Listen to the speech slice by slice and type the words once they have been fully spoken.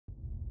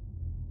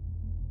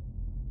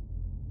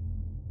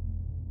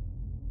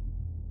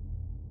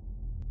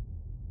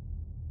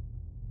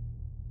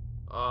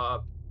Uh,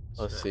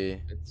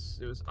 Pussy.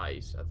 it was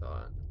ice. I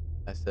thought.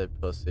 I said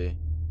pussy.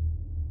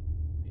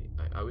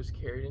 I was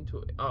carried into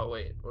it. Oh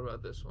wait, what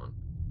about this one?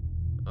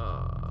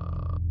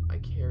 I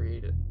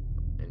carried it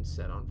and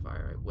set on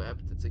fire. I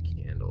wept. It's a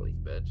candle, you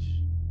bitch.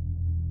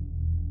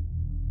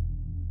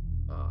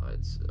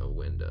 It's a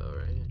window,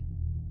 right?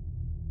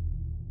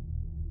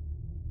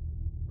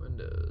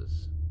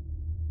 Windows.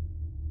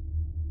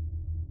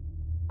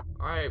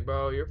 Alright,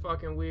 bro, you're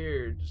fucking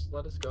weird. Just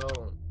let us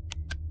go.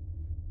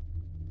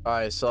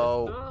 Alright,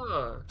 so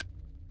Uh,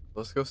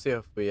 let's go see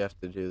if we have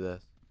to do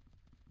this.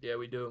 yeah,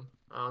 we do.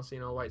 I don't see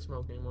no white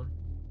smoke anymore.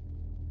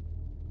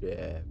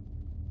 Yeah.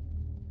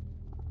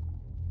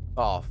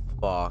 Oh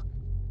fuck.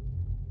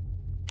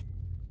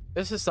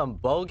 This is some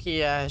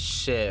bulky ass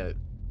shit.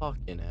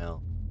 Fucking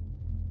hell.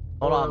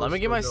 Hold Oh, on, that let was me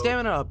get so my dope.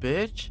 stamina up,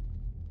 bitch.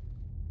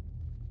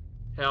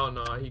 Hell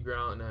no, he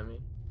growling at me.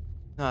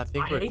 No, I I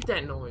think we're. hate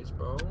that noise,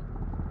 bro. That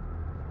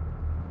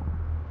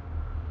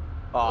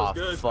was Oh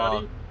good, fuck.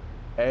 buddy.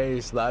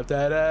 Hey, slap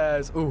that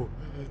ass. Ooh,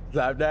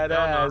 slap that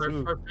Hell no, ass.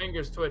 Ooh. her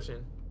finger's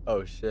twitching.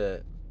 Oh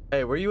shit.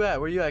 Hey, where you at?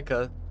 Where you at,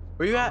 cuz?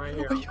 Where you I'm at? right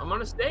here. Where you? I'm on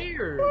the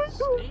stairs.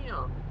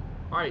 Damn.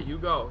 Alright, you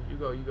go. You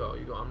go. You go.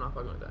 You go. I'm not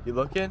fucking with that. You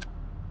looking?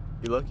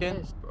 You looking?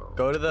 Yes, bro.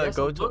 Go to the Yes,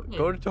 I'm looking.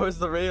 go towards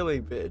the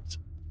railing, bitch.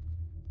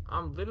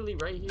 I'm literally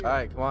right here. All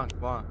right, come on,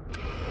 come on.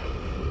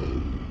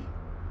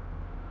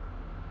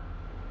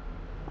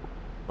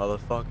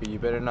 Motherfucker, you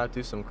better not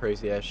do some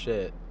crazy ass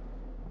shit.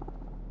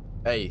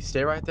 Hey,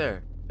 stay right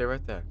there. Stay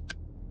right there.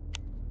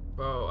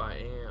 Bro, I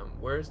am.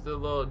 Where's the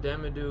little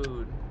demi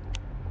dude?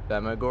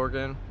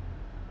 Demogorgon?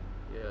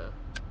 Yeah.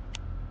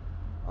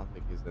 I don't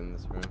think he's in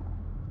this room.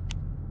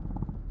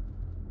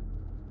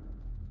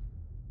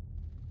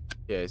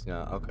 Yeah, he's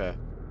not. Okay.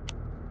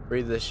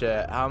 Read this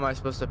shit. How am I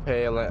supposed to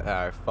pay a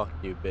Alright, fuck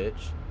you,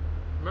 bitch.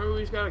 Remember,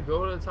 we just gotta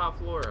go to the top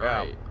floor. Yeah.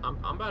 Alright. I'm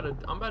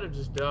about to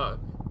just duck.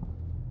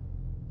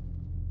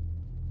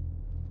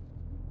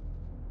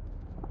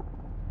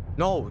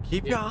 No,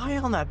 keep Yeah. your eye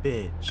on that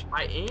bitch.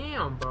 I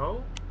am,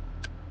 bro.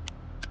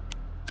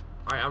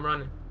 Alright, I'm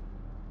running.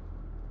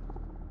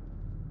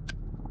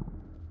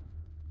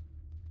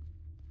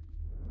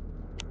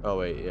 Oh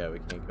wait, yeah, we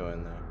can't go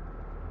in there.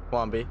 Come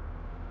on, B.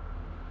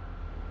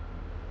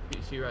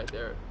 She right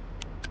there.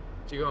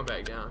 She going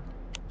back down.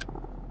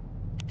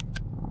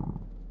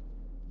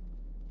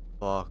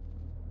 Fuck.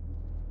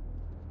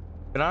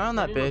 Get eye on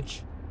that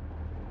bitch.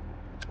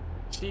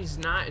 She's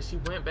not. She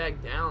went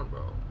back down,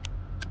 bro.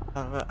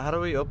 How do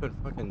we open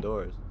fucking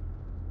doors?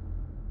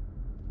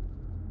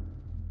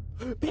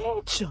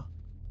 Bitch! All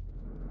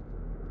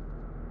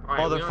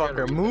right, we don't gotta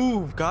Motherfucker, read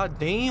move! God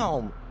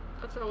damn!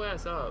 that. Shut your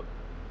ass up.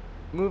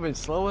 Moving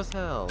slow as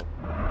hell.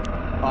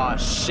 Aw,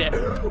 shit.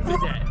 Who did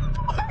that?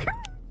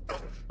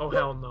 Oh,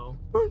 hell no.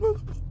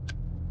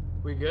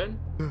 We good?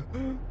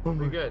 Oh We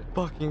my good.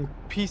 fucking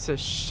piece of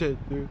shit,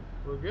 dude.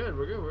 We're good.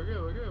 We're good. We're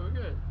good. We're good. We're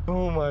good.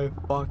 Oh my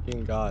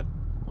fucking god.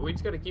 We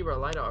just gotta keep our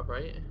light off,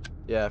 right?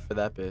 Yeah, for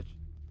that bitch.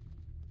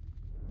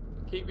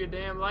 Keep your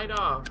damn light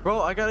off.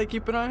 Bro, I gotta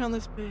keep an eye on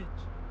this bitch.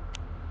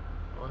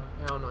 Oh,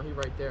 hell no. He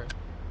right there.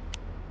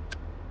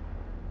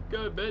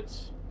 Good,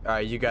 bitch.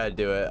 Alright, you gotta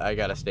do it. I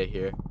gotta stay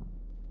here.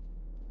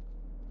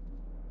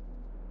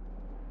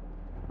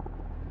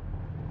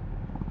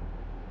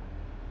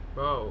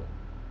 Bro.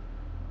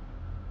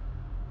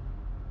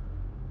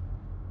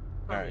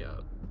 Alright. Hurry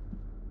up.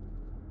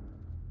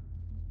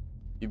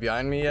 You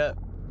behind me yet?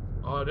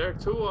 Oh, there are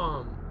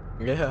two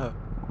Yeah.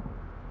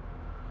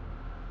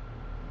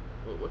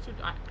 what you?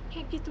 I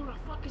can't get through the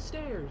fucking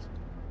stairs.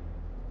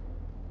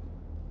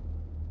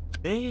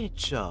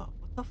 Bitch,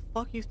 what the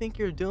fuck you think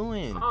you're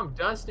doing? I'm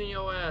dusting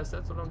your ass.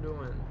 That's what I'm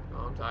doing.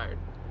 Oh, I'm tired.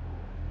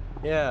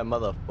 Yeah,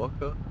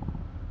 motherfucker.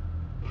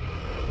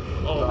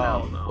 Oh,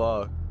 hell no.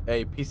 Fuck.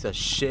 Hey, piece of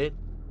shit.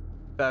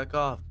 Back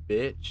off,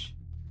 bitch.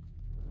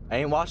 I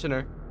ain't watching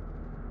her.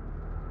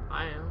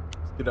 I am.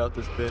 Let's get out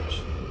this bitch.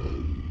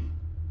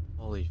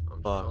 Holy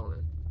I'm fuck. trolling.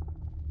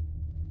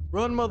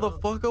 Run,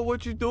 motherfucker.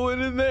 What you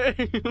doing in there?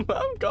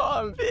 I'm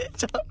gone,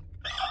 bitch.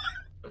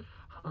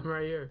 I'm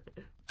right here.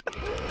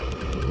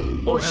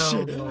 Oh, hell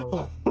shit.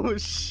 no. Oh,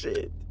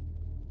 shit.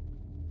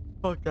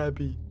 Fuck that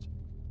bitch.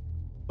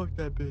 Fuck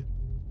that bitch.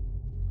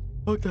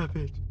 Fuck that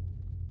bitch.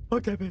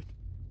 Fuck that bitch.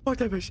 Fuck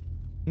that bitch.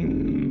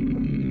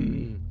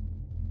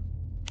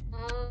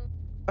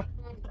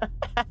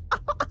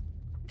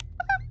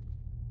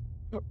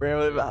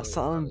 Really about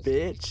something,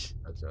 bitch.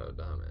 That's so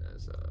dumb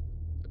ass.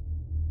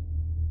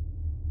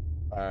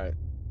 Alright,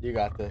 you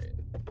got this.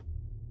 Right.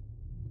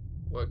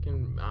 What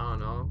can I don't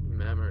know?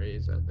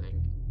 Memories, I think.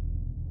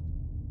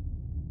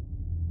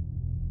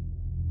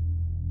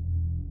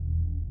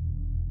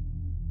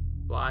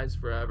 Flies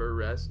forever,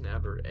 rest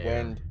never,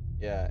 air. Wind.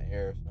 Yeah,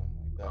 air or something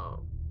like that.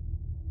 Oh.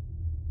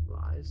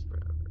 Flies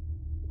forever.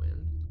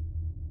 Wind.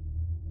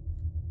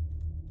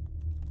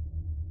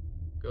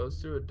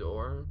 Goes through a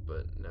door,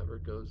 but never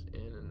goes in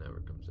and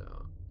never comes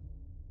out.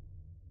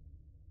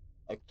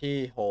 A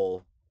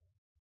keyhole.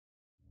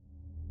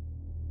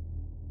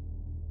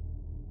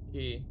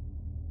 Key.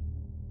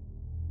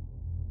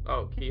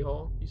 Oh,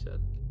 keyhole, you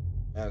said?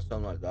 Yeah,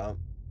 something like that.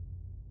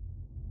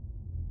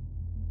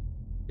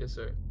 Yes,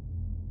 sir.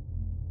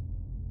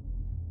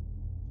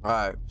 All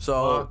right,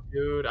 so. Fuck,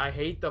 dude, I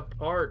hate the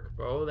park,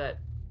 bro. That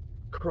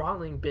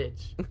crawling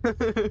bitch.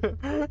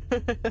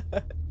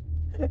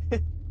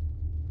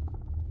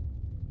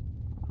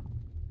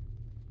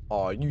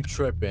 Oh, you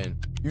tripping?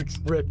 You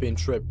tripping?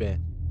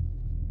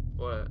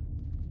 What?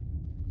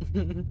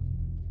 I'm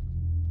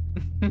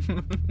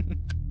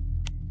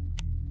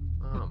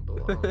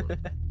blown.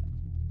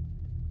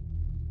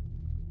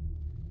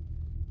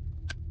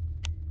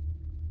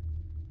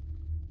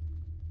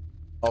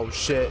 Oh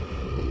shit!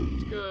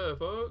 It's good,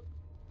 fuck. Alright,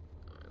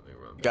 let me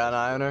run You got an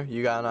past you. ironer?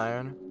 You got an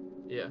ironer?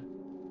 Yeah.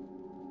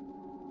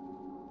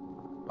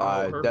 All Bro,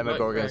 right, her butt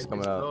Demogorgon's crack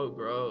coming is up. so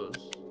gross.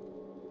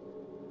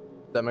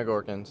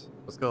 Demogorgons.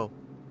 Let's go.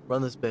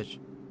 Run this bitch.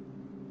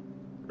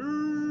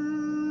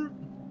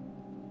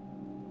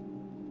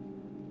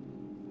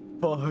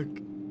 Fuck.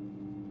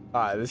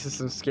 Alright, this is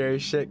some scary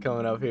shit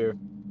coming up here.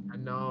 I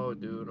know,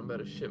 dude. I'm about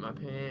to shit my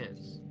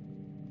pants.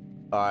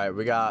 Alright,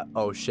 we got.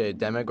 Oh shit,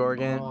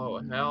 Demogorgon.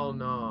 Oh, hell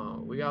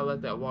no. We gotta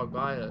let that walk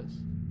by us.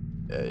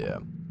 Yeah.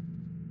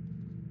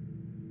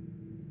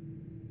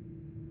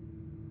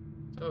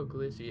 So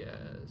glitchy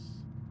ass.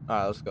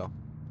 Alright, let's go.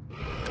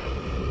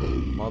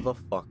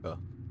 Motherfucker.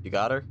 You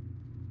got her?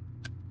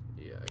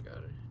 Yeah, I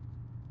got it.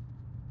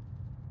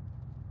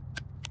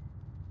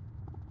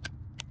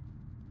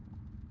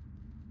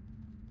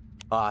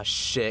 Ah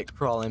shit,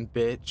 crawling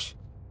bitch.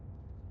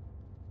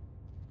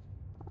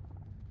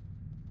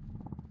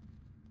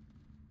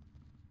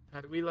 How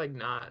do we, like,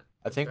 not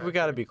I think we distract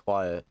gotta her? be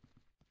quiet.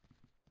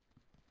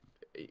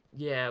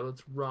 Yeah,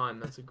 let's run.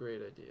 That's a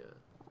great idea.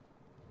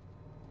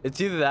 It's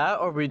either that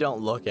or we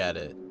don't look at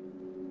it.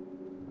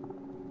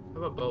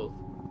 How about both?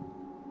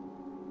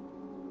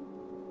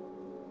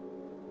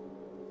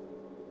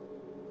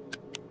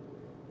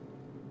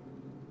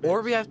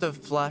 Or we Bitch. have to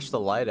flash the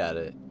light at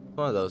it.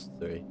 One of those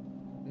three.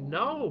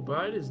 No,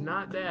 bro, it is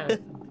not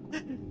that.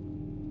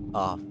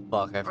 Oh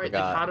fuck, I Alright, then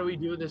forgot. how do we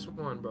do this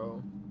one,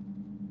 bro?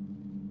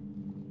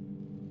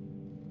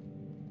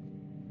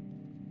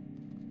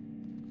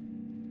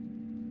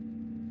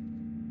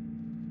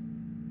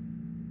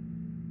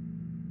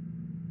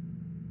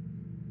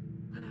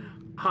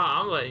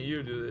 Ha, I'm letting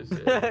you do this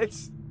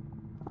shit.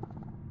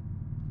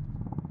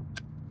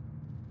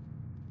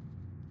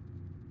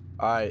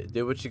 Alright,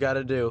 do what you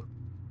gotta do.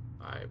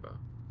 Alright, bro.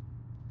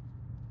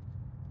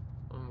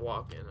 I'm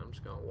walking. I'm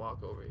just gonna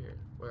walk over here.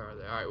 Where are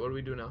they? Alright, what do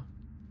we do now?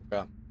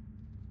 Okay.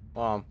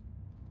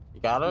 You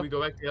got Do her? we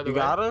go back the other You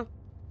way? got her?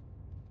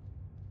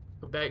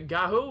 Go back.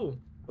 Got who?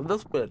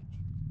 This bitch.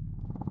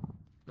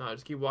 No,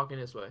 just keep walking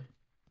this way.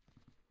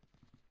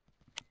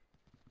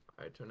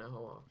 Alright, turn that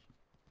hoe off.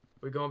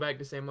 We going back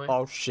the same way?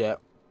 Oh shit.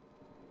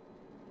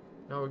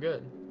 No, we're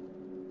good.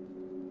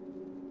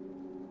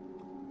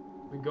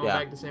 We going Yeah.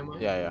 back the same way?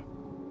 Yeah.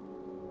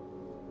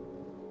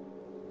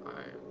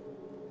 Alright.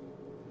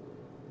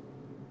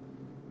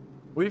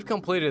 We've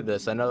completed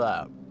this, I know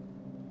that.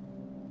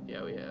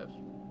 Yeah, we have.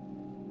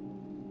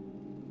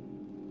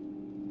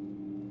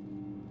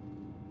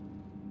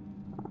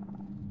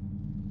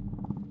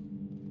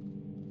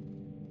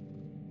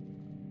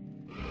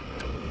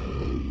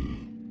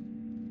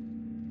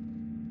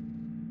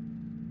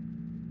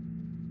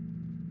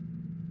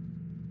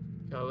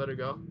 Can I let her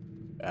go?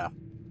 Yeah.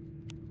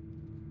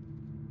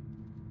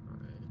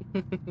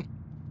 Alright.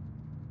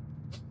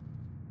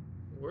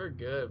 We're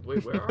good.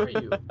 Wait, where are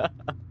you?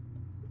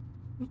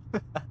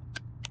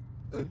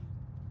 Damn,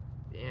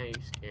 you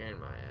scaring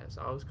my ass.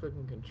 I was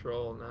clicking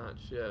control, not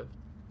shift.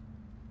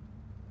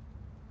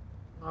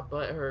 My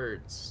butt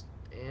hurts.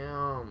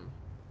 Damn.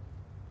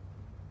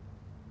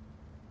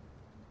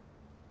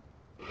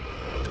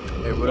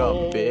 Hey, what up,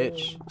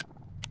 bitch?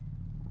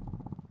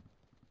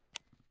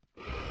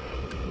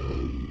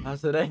 I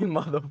said, hey,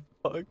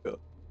 motherfucker.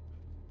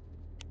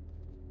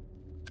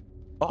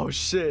 Oh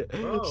shit.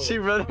 Bro, She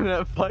running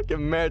a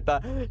fucking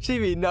marathon. She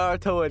be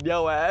Naruto in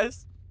yo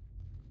ass.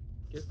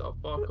 get the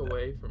fuck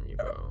away from me,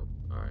 bro.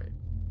 Alright.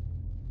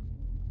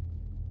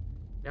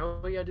 Now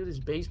we gotta do this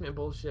basement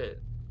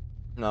bullshit.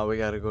 No, we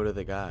gotta go to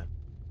the guy.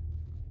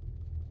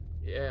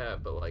 Yeah,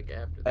 but like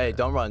after Hey, that.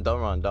 don't run.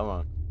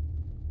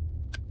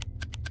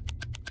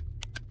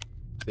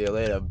 See you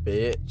later,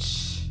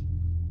 bitch.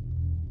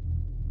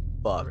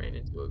 I Fuck. ran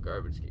into a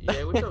garbage can.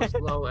 Yeah, with those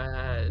slow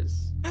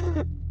ass.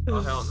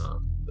 Oh, hell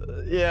no.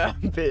 Yeah,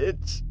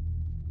 bitch.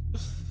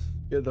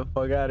 Get the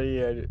fuck out of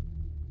here.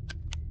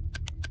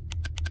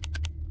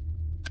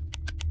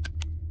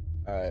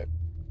 Alright.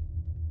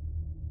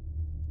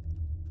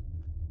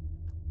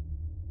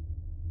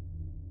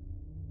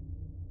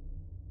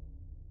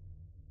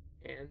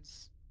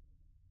 Hands.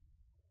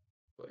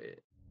 Wait.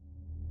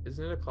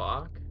 Isn't it a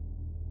clock?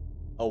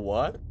 A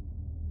what?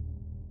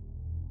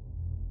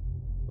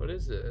 What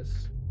is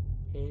this?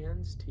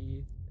 Hands,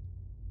 teeth,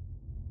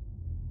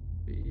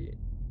 feet,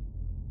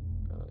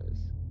 eyes.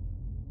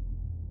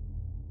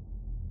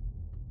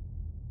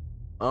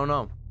 I don't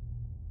know.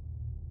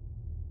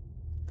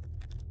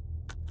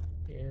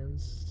 Hands.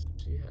 friends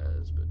she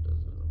has, but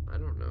doesn't. I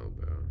don't know,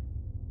 bro.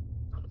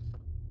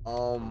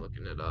 I'm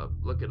looking it up.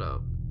 Look it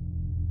up.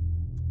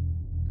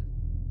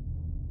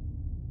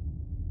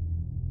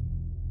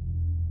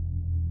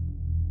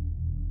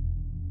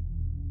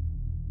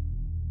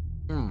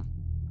 Hmm.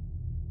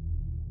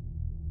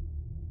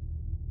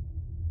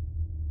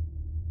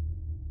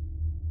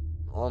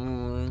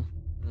 Hmm.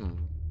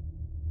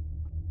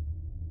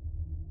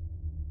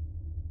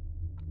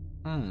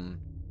 Hmm.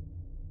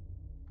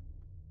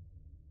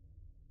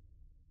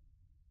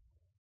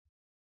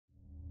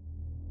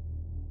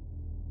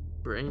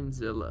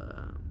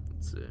 Brainzilla.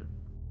 Let's see.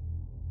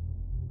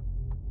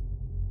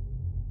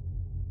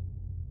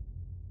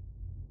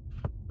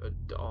 A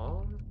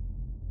doll?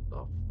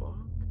 The fuck?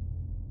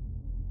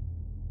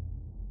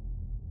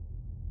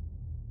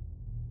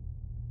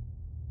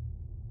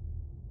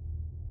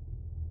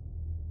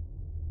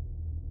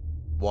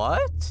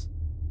 What?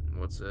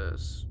 What's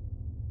this?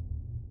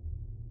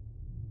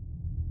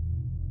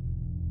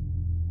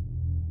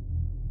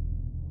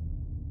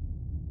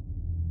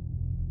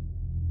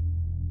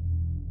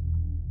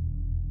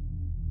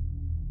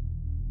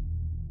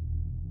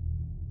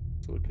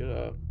 Let's look it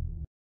up.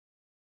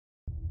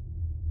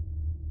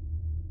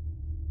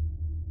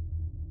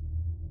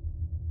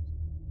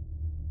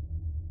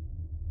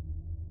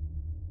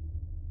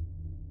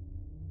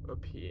 A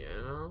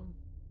piano?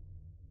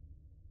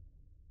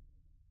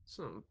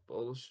 Some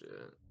bullshit.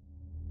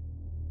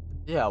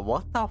 Yeah,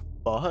 what the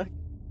fuck?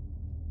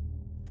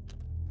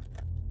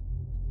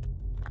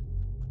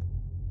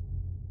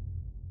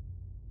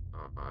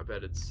 I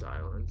bet it's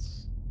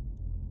silence.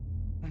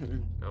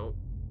 Nope.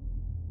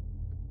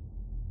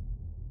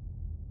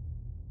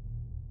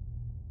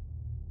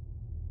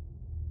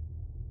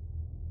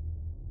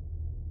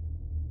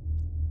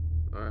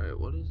 Alright,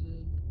 what is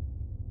it?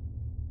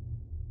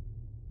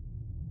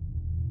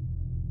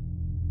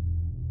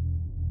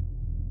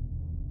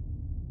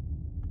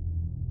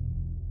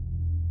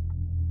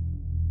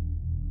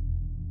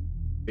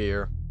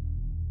 Fear.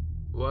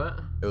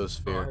 What? It was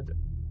fear. Oh,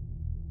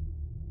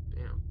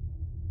 damn.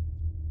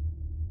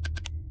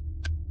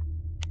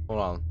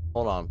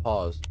 Hold on,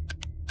 pause.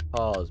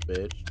 Pause,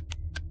 bitch.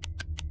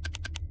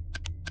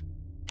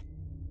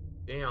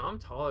 Damn, I'm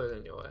taller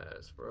than your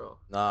ass, bro.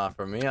 Nah,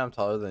 for me, I'm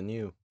taller than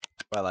you.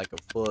 By like a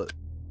foot.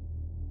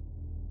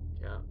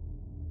 Yeah.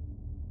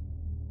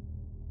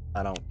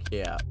 I don't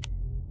care.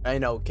 I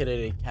know,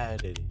 kiddity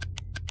catity.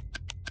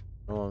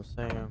 Know what I'm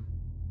saying?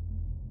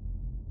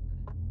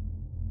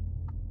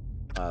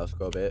 Alright, let's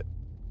go a bit.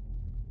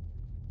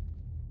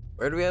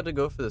 Where do we have to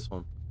go for this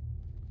one?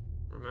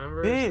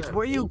 Remember? Bitch,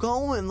 where you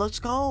going? Let's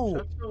go!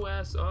 Shut your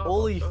ass up.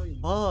 Holy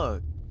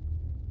fuck.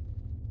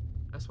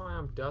 That's why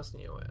I'm dusting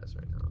your ass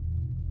right now.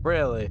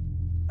 Really?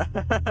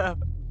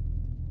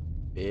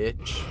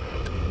 Bitch.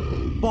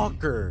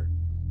 Fucker.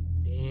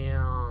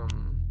 Damn.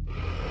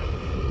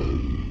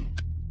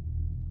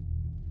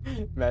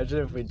 Imagine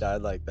if we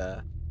died like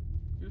that.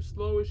 You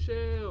slow as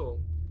hell.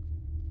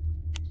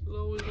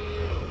 Slow as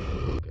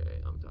hell.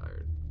 Okay, I'm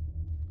tired.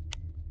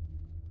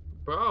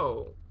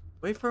 Bro.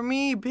 Wait for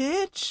me,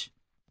 bitch.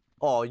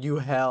 Oh, you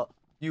hell.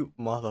 You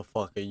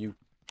motherfucker. You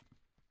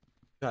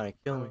trying to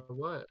kill me.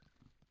 What?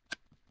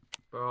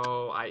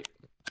 Bro,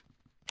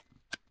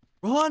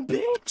 Run,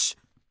 bitch.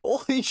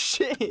 Holy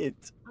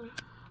shit.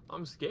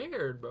 I'm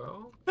scared,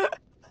 bro.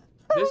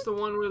 This the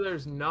one where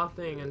there's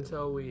nothing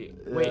until we...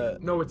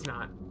 Wait, no, it's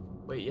not.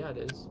 Wait, yeah, it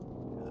is.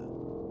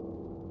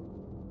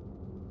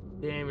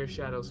 Damn, your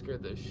shadow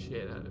scared the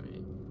shit out of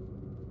me.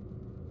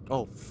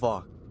 Oh,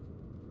 fuck.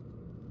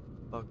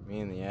 Fuck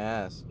me in the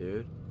ass,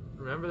 dude.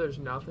 Remember, there's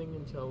nothing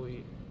until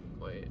we...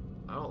 Wait,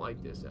 I don't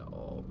like this at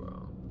all,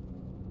 bro.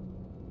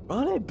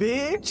 Run it,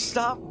 bitch.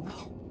 Stop.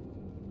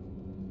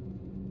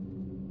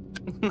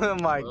 Oh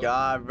my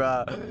god,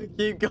 bro.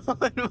 Keep going,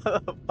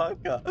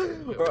 motherfucker.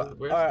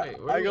 Alright,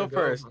 I go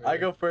first. I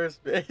go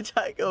first, bitch.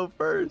 I go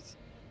first.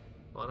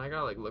 Well, and I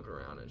gotta, like, look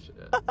around and shit.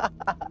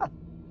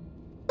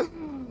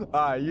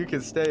 Alright, you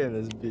can stay in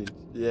this beach.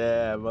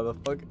 Yeah,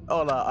 motherfucker.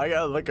 Hold on, I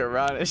gotta look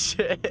around and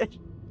shit.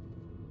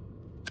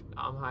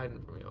 I'm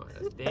hiding from your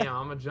ass. Damn,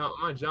 I'm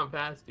gonna jump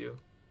past you.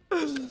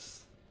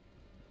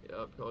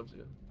 Yep, told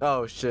you.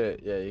 Oh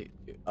shit, yeah.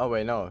 Oh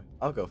wait, no,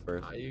 I'll go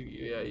first.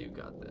 Yeah, you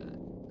got that.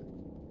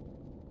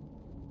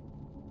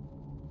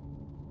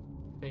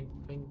 Pink,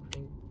 pink,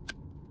 pink.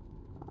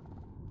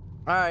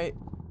 Alright,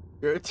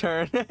 your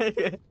turn.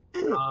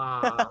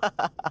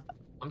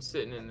 I'm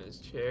sitting in this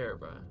chair,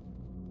 bro.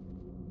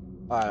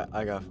 Alright,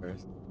 I got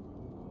first.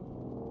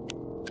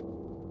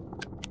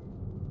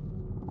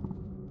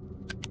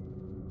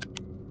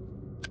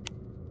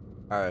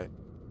 Alright,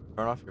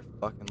 turn off your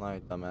fucking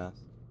light, dumbass.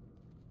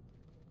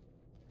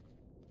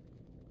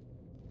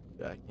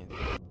 Yeah, I can't.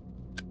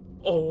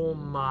 Oh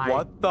my.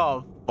 What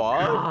the fuck?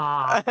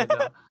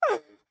 God.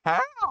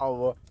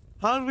 How?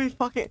 How did we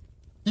fucking?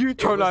 You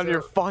turned on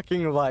your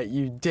fucking light.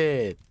 You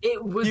did.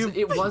 It was. You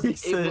It wasn't.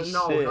 piece It of was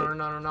no, shit. no, no,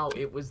 no, no, no.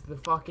 It was the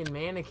fucking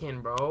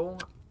mannequin, bro.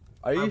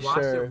 Are I you watched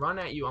it sure? run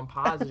at you. I'm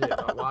positive.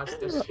 I watched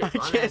this I shit run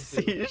can't at you.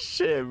 see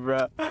shit,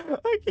 bro.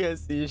 I can't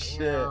see shit.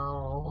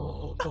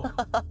 Damn.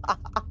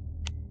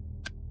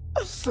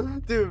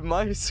 Dude,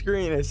 my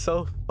screen is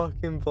so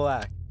fucking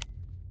black.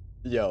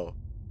 Yo.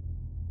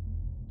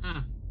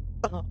 Mm.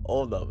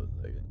 Hold up a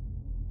second.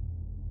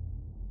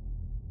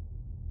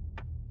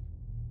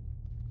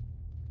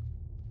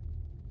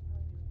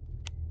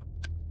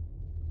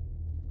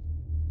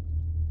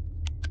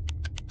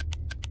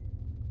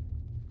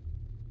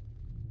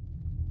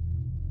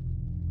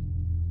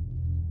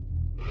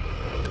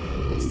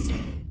 Shit.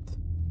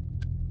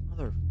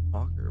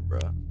 Motherfucker, bro.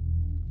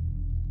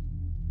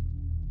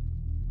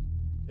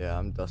 Yeah,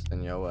 I'm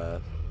dusting your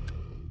ass.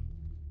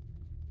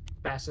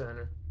 Faster than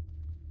her.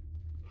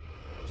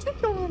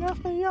 She's going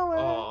after your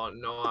ass. Oh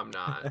no, I'm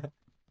not.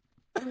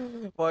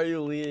 Why are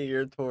you leading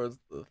her towards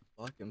the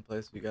fucking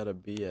place we gotta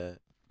be at?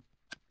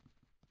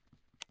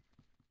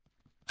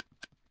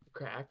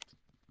 Cracked.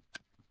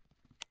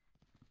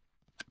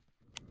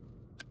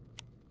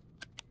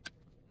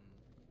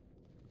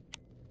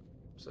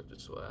 Such a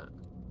sweat.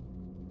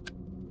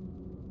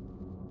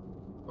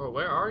 Bro,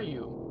 where are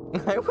you?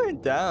 I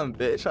went down,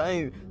 bitch.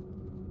 I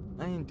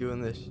ain't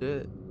doing this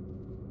shit.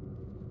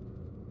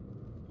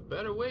 You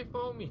better wait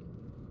for me.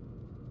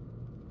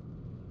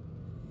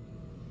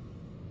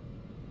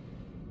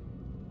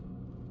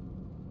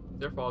 Is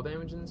there fall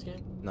damage in this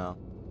game? No.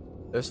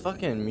 There's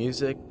fucking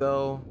music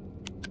though.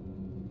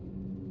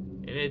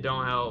 And it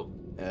don't help.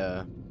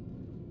 Yeah.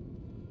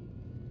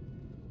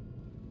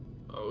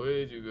 Oh,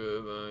 where'd you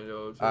go, find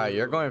your Alright,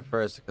 you're true? going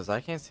first because I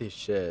can't see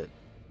shit.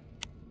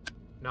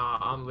 Nah,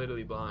 I'm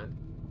literally blind.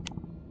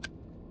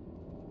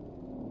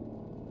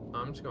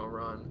 I'm just gonna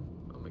run.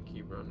 I'm gonna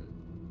keep running.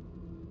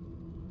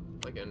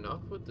 Like,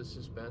 enough with the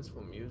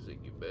suspenseful music,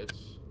 you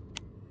bitch.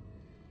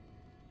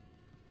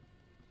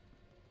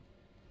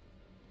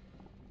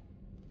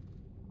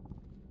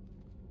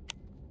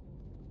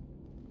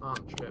 I'm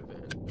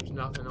tripping. There's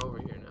nothing over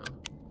here now.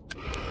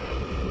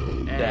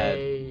 Dead.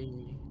 Hey.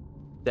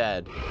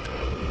 Dead.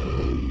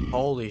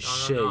 Holy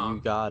shit, no.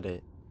 you got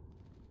it.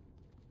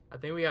 I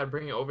think we gotta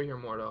bring it over here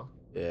more, though.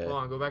 Yeah. Hold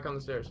on, go back on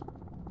the stairs.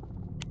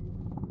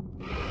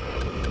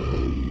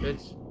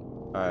 Bitch.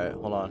 Alright,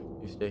 hold on.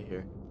 You stay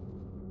here.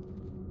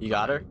 You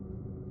got her?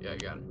 Yeah, I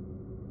got it.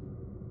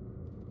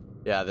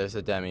 Yeah, there's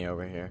a demi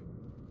over here.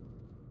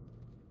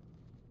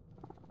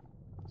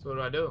 So what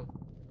do I do?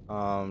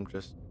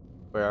 Just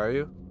where are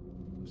you?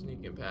 I'm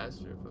sneaking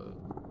past her, but...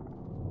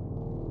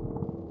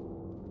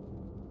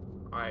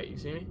 Alright, you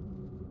see me?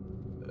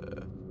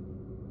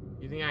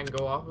 You think I can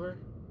go off of her?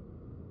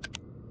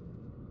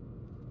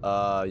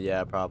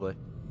 Yeah, probably.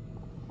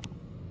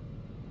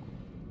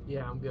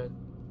 Yeah, I'm good.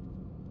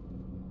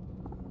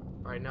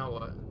 Alright, now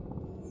what?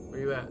 Where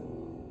you at?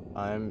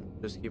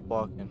 Just keep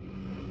walking.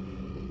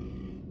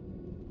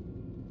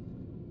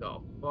 The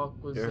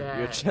fuck was You're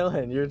that?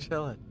 chilling, you're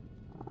chilling.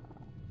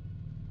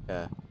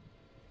 Yeah.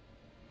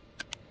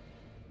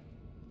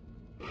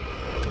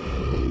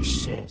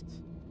 Shit.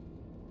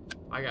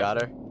 I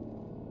Got you. her?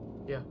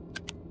 Yeah.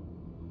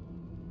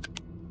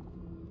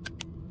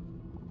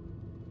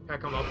 Can I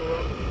come up a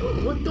little?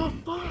 What the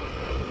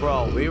fuck?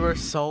 Bro, we were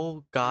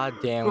so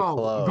goddamn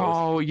close.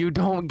 Bro, you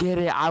don't get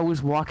it. I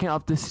was walking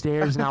up the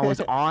stairs and I was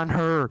on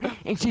her,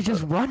 and she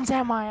just runs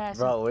at my ass.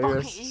 Bro, we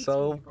were fucking eats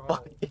so me, bro.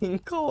 fucking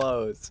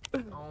close. Oh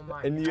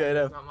my And you god, had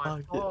to it's not my fuck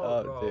it fault,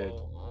 up, bro. dude.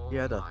 Oh You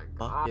had to my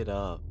fuck God. it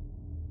up.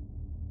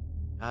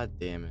 God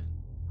damn it.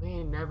 We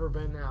ain't never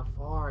been that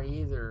far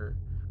either.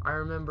 I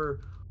remember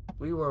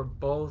we were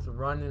both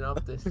running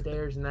up the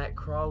stairs and that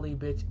crawly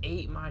bitch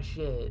ate my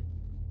shit.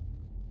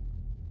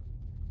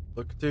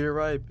 Look to your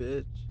right,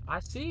 bitch. I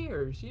see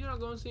her. She's not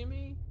gonna see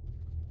me.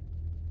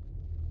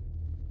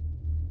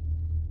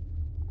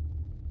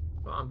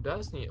 Well, I'm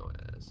dusting your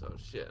ass, so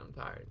shit, I'm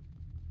tired.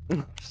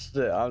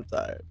 Shit, I'm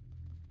tired.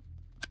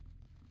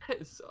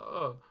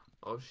 So,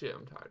 oh shit,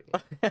 I'm tired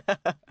again.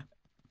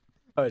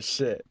 Oh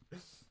shit.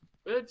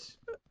 Bitch.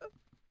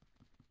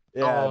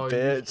 Yeah, Oh, you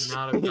should bitch.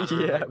 not have gone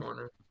around Yeah. that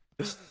corner.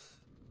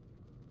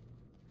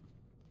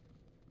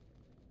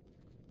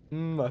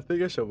 I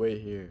think I should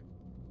wait here.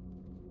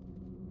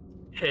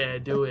 Yeah,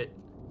 do it.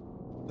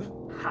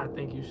 I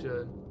think you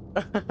should.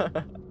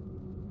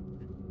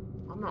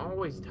 I'm not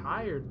always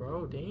tired,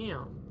 bro.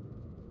 Damn.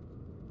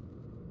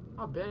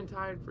 I've been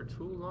tired for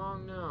too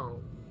long now.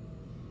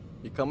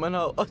 You coming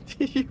out? Oh,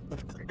 you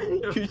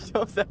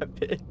jumped that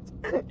bitch.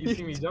 You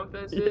see me jump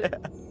that shit?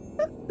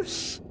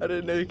 Yeah. I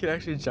didn't know you could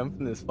actually jump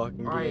in this fucking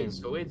game. Alright,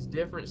 so it's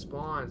different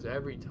spawns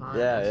every time.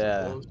 Yeah, That's the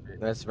yeah.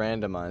 bullshit. That's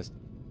randomized.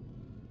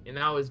 And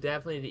that was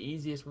definitely the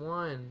easiest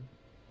one.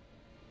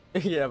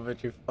 Yeah,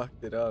 but you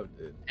fucked it up,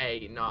 dude.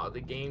 Hey, no, the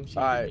game cheated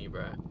Alright. me,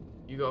 bro.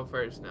 You go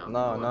first now.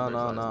 No, You no, went no, first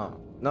last no. time.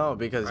 No,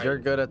 because Alright. you're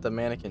good at the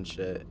mannequin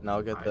shit, and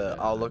I'll get I the. bet,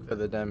 I'll I look for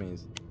the bet.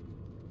 demis.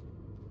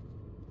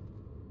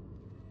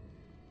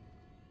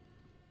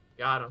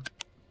 Got him.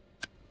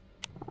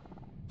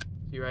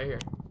 See right here.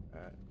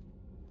 Alright.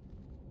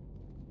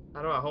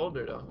 How do I hold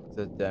her though?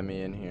 There's a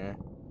demi in here.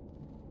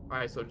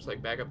 Alright, so just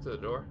like back up to the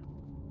door.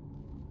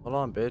 Hold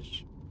on,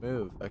 bitch.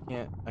 Move. I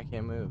can't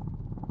move.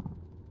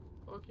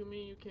 Fuck you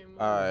mean you can't move?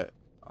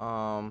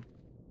 Alright.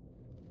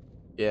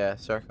 Yeah,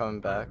 start coming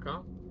back.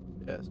 Alright, come.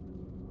 Yes.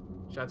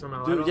 Should I turn my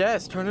light Dude, off?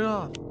 yes, turn it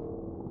off.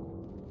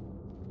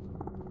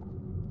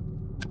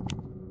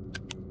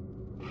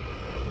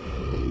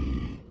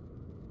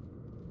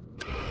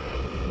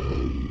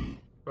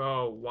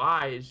 Bro,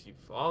 why is she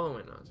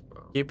following us,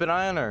 bro? Keep an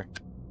eye on her.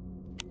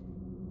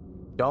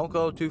 Don't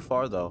go too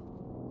far though.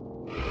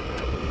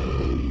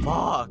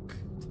 Fuck.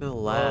 To the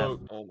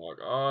left. Oh my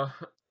god.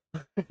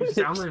 You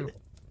sounding.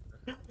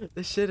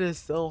 This shit is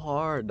so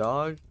hard,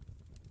 dog.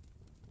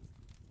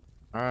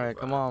 Alright,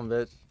 come on,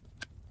 bitch.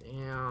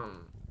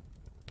 Damn.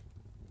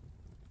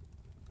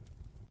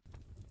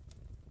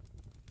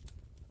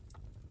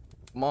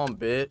 Come on,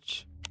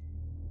 bitch.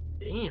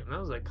 Damn, that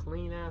was a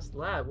clean ass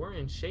lab. We're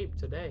in shape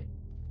today.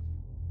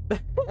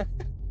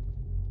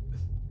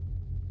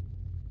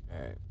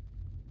 Alright.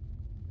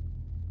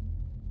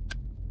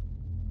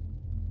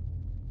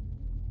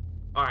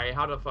 Alright,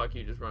 how the fuck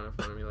you just run in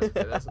front of me like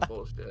that? That's some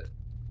bullshit.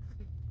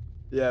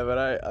 Yeah,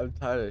 but I'm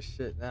tired of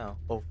shit now.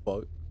 Oh,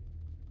 fuck.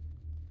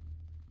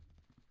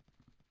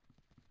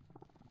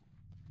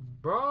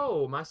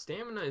 Bro, my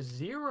stamina is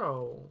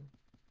 0.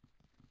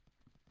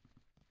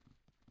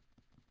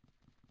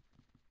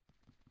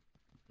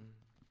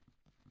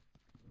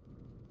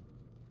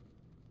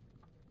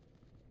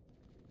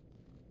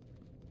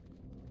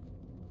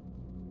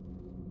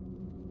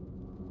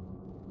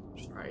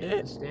 Alright,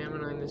 the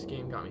stamina in this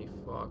game got me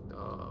fucked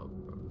up.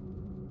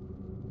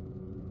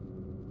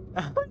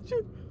 How'd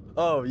you...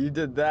 Oh, you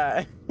did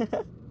that.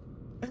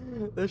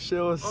 This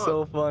shit was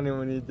so funny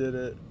when you did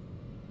it.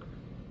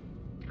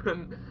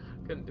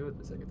 Couldn't do it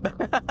the second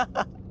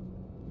time.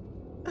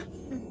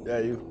 Yeah,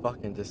 you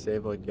fucking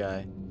disabled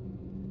guy.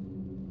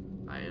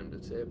 I am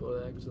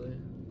disabled actually,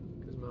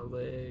 cause my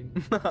leg.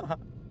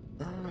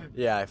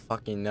 Yeah, I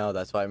fucking know.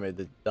 That's why I made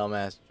the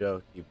dumbass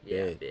joke, you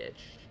Yeah, bitch.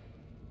 bitch.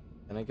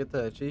 Can I get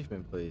the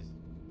achievement, please?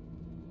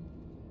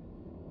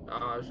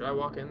 Should I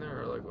walk in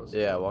there or like what's?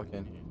 Yeah, walk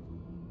in here.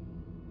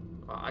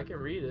 I can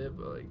read it,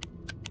 but like.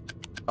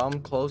 Come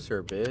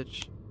closer,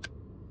 bitch.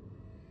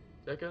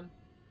 Second.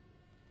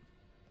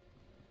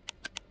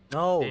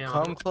 No, Damn,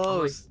 come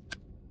close.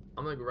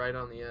 I'm like right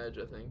on the edge,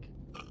 I think.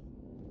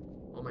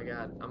 Oh my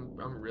god,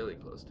 I'm really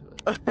close to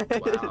it.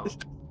 Wow.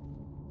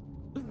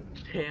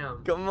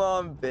 Damn. Come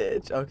on,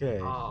 bitch. Okay.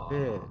 Aw.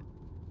 Shit.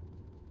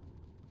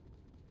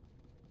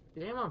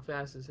 Damn, I'm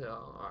fast as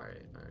hell.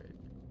 Alright, alright.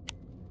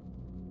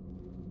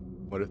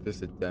 What if this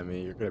is a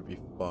demi? You're gonna be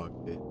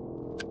fucked, dude.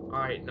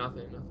 Alright,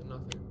 nothing.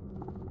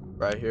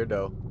 Right here,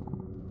 though.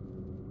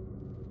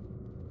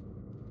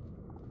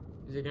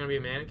 Is it gonna be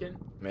a mannequin?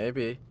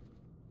 Maybe.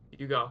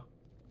 You go.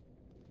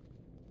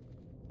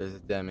 There's a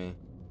demi.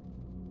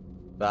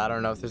 But I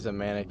don't know if there's a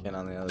mannequin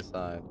on the other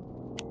side.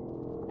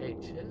 Hey,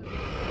 chill.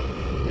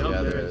 Yep,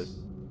 Yeah, there is.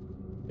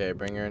 Okay,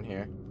 bring her in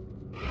here.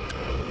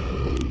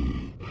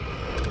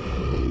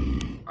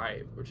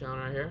 Alright, we're chilling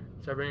right here.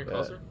 Should I bring her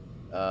closer?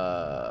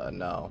 No.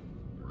 No,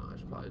 I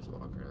should probably just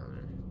walk around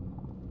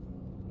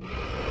there.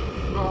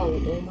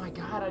 Oh my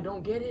god, I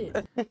don't get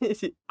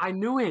it. I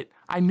knew it.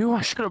 I knew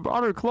I should have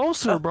brought her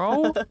closer,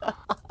 bro.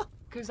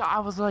 Cause I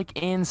was like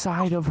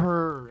inside of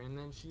her, And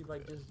then she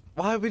like just.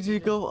 Why would you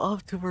go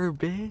up to her,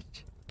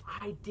 bitch?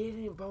 I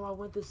didn't, bro. I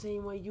went the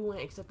same way you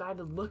went, except I had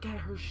to look at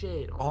her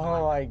shit.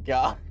 Oh my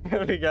god.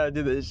 We gotta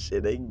do this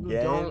shit again. You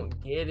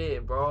don't get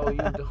it, bro. You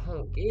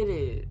don't get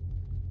it.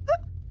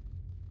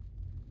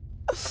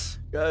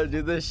 Gotta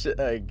do this shit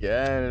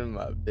again,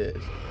 my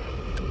bitch.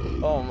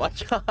 Oh my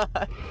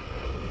god.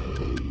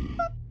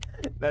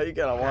 Now you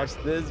gotta watch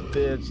this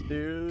bitch,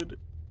 dude.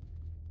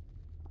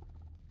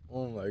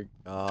 Oh my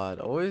god.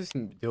 Always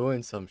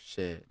doing some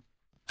shit.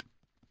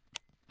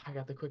 I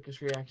got the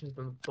quickest reactions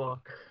in the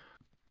book.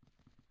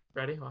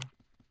 Ready? Hold on.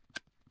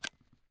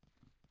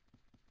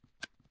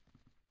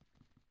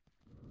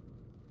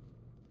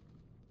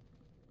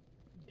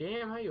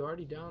 Damn, how you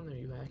already down there,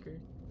 you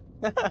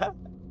hacker?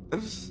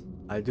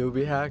 I do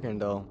be hacking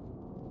though.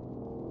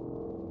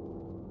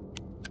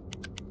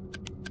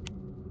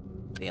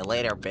 See you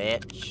later,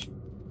 bitch.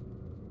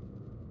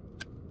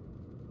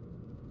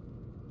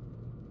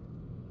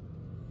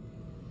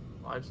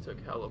 I just took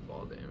hella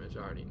fall damage,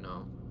 I already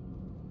know.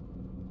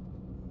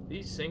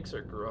 These sinks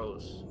are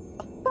gross.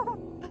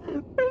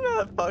 They're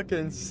not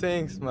fucking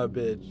sinks, my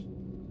bitch.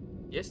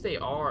 Yes, they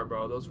are,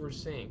 bro. Those were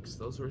sinks.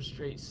 Those were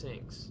straight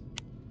sinks.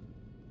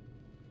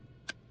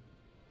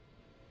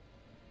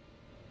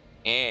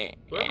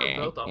 Whoever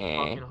built a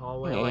fucking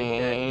hallway like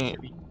that needs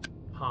to be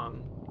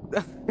hung.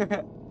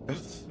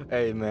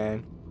 Hey,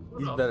 man.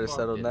 Who You the better fuck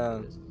settle did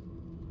down. this?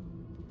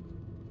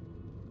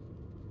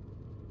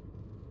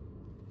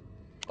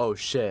 Oh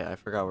shit, I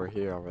forgot we're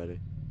here already.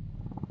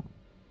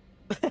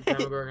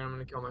 Demogorgon, I'm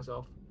gonna kill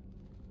myself.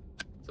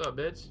 What's up,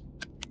 bitch?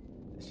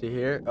 Is she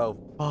here? Oh,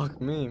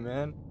 fuck me,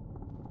 man.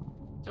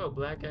 Yo,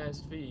 black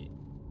ass feet.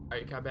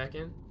 Alright, got back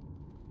in?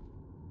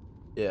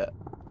 Yeah.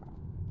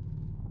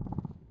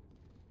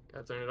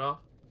 Gotta turn it off?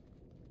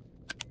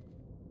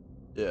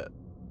 Yeah.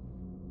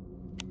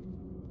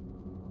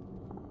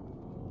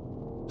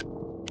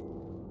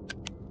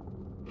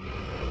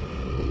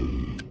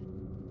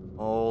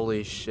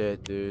 Holy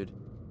shit, dude.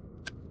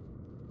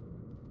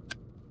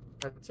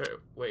 That's right.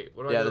 Wait,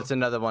 what do I Yeah, do? there's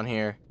another one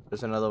here.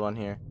 There's another one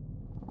here.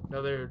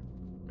 Another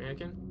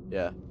mannequin?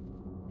 Yeah.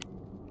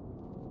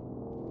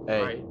 Hey,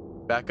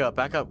 Alright. back up,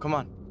 back up. Come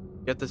on.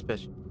 Get this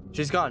bitch.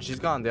 She's gone. She's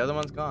gone. The other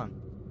one's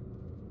gone.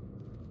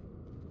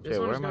 This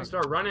one is gonna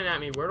start running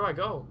at me. Where do I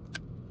go?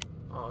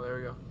 Oh, there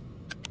we go.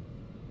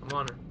 I'm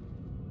on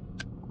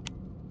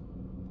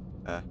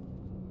her.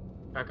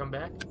 Can I come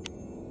back?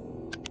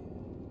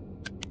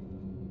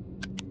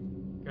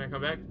 Can I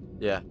come back?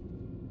 Yeah.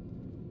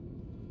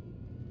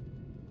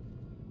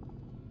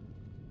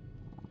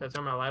 Did I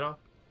turn my light off?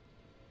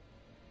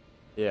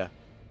 Yeah.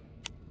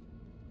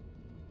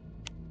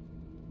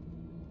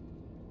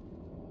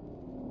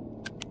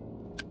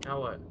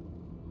 Now what?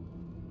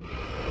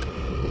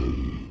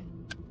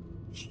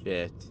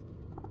 Shit.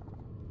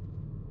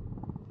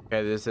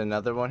 Okay, there's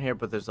another one here,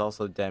 but there's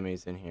also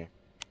demis in here.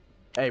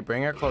 Hey,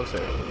 bring her closer.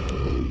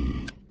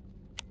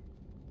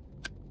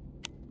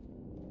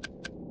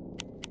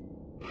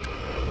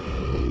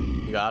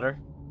 You got her?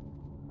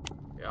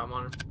 Yeah, I'm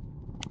on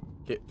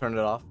her. Turn it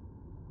off.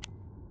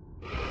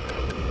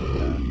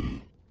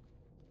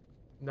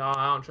 No,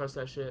 I don't trust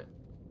that shit.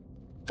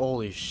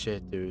 Holy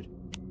shit, dude.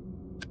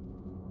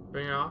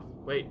 Bring her off.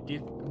 Wait,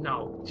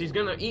 no. She's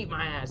gonna eat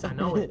my ass. I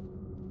know it.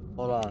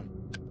 Hold on.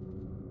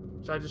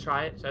 Should I just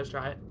try it? Should I just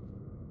try it?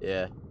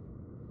 Yeah.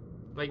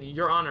 Like,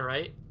 you're on her,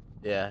 right?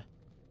 Yeah.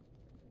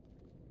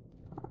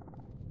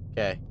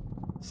 Okay.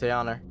 Stay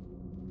on her.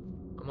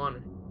 I'm on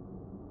her.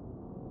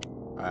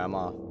 Alright, I'm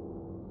off.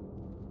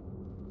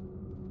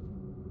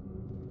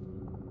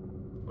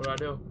 What do I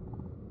do?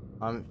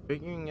 I'm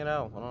figuring it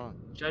out. Hold on.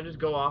 Should I just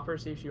go off her,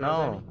 see if she runs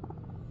at me? No.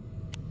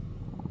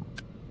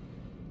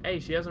 Hey,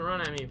 she doesn't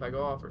run at me if I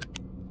go off her.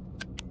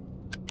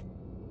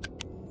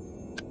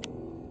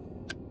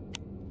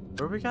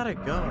 Where we gotta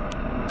go?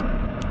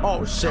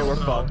 Oh shit, we're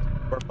fucked.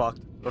 We're fucked.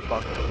 We're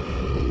fucked.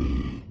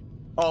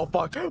 Oh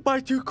fuck.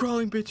 My two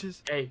crawling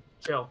bitches. Hey,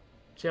 chill.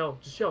 Chill.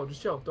 Just chill.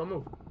 Just chill. Don't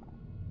move.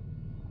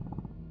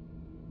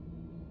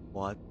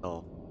 What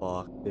the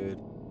fuck, dude?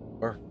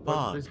 We're What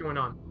fucked. is going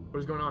on? What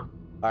is going on?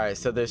 Alright,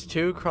 so there's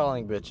two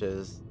crawling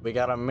bitches. We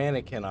got a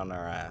mannequin on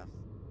our ass.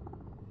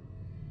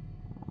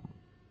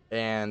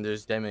 And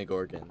there's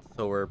demigorgons.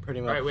 So we're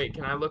pretty much... Alright, wait.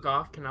 Can I look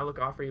off? Can I look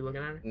off? Are you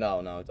looking at her?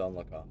 No, don't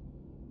look off.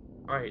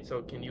 Alright,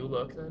 so can you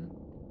look then?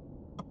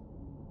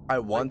 I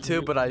want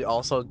to, but I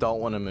also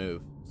don't want to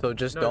move. So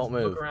just No, don't just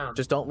look move. around.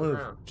 Just don't Look move.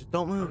 around. Just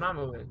don't move. I'm not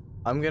moving.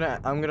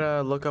 I'm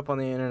gonna look up on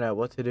the internet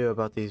what to do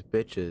about these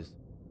bitches.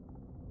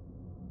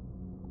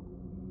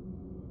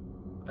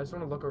 I just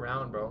want to look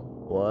around, bro.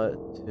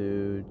 What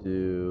to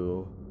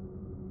do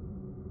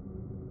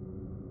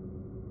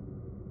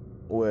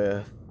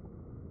with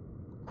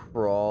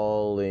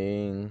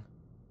crawling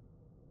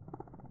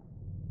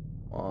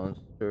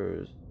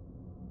monsters?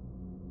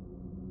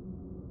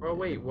 Bro,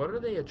 wait. What are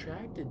they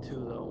attracted to,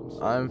 though?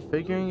 I'm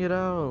figuring it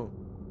out.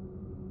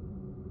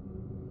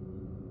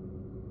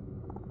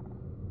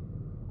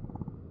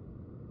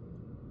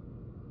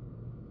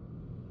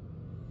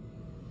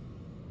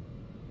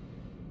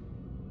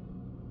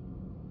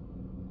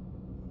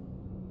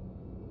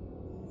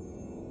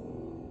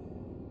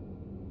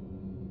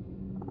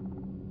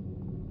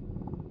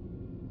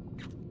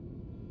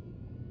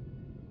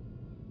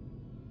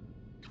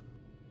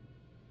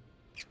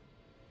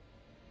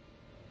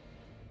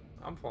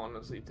 I'm falling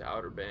asleep to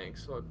Outer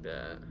Banks. Fuck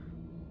that.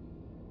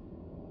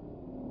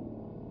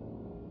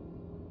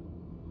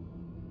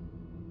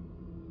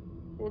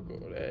 Fuck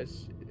all that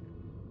shit.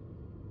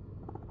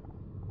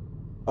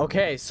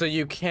 Okay, so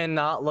you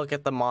cannot look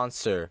at the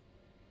monster.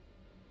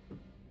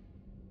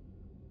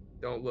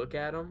 Don't look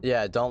at them?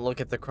 Yeah, don't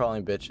look at the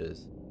crawling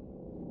bitches.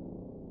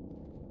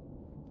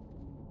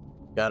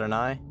 Got an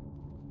eye?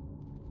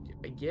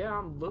 Yeah,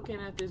 I'm looking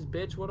at this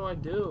bitch. What do I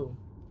do?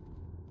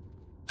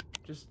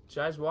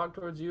 Should I just walk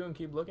towards you and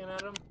keep looking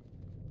at him?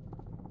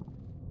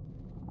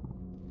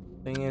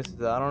 Thing is,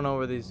 I don't know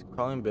where these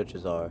crawling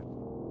bitches are.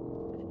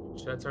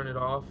 Should I turn it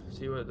off?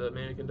 See what the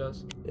mannequin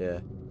does? Yeah.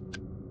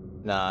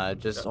 Nah,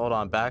 just hold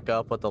on. Back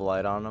up with the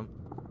light on them.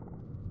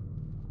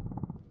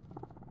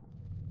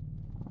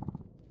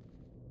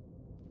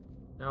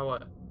 Now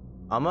what?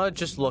 I'm gonna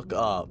just look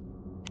up.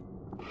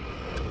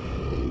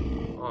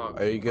 Oh,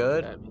 Are you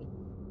good? at me.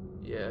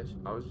 Yeah,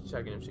 I was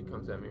checking if she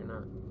comes at me or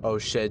not. Oh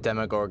shit,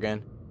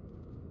 Demogorgon.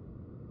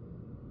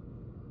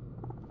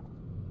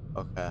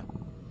 Okay.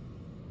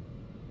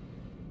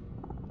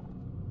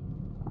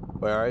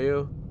 Where are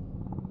you?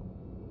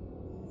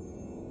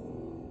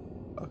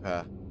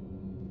 Okay.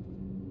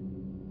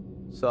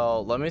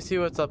 So, let me see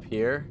what's up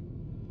here.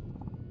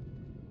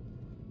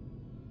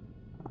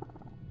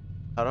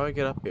 How do I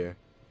get up here?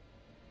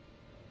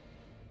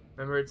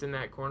 Remember, it's in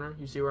that corner?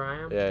 You see where I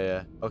am?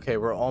 Yeah. Okay,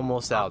 we're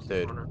almost out,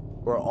 dude. Corner.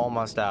 We're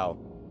almost out.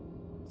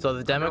 So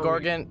the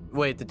Demogorgon...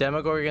 Wait, the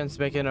Demogorgon's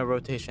making a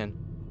rotation.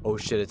 Oh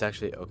shit, it's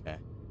actually... Okay.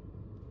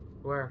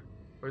 Where?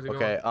 Where's it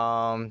going?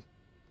 Okay,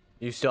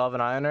 you still have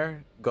an eye on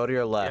her? Go to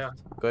your left. Yeah.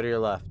 Go to your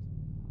left.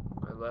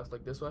 My left,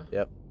 like this way?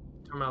 Yep.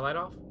 Turn my light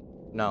off?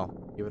 No,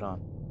 keep it on.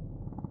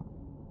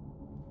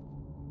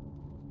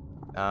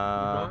 Keep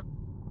going.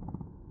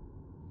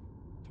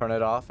 Turn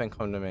it off and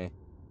come to me.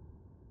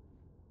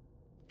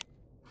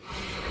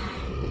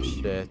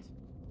 Shit.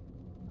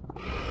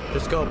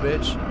 Just go,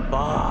 bitch.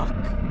 Fuck.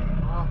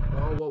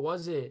 Oh, what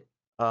was it?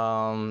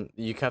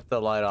 You kept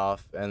the light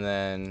off, and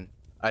then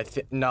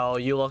no,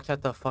 you looked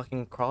at the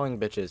fucking crawling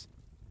bitches.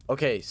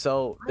 Okay,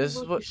 so this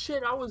is what.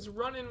 Shit, I was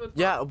running with.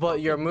 Yeah,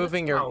 but you're fucking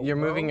moving discount, you're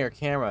bro. moving your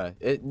camera.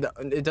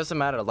 It doesn't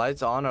matter.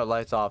 Lights on or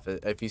lights off.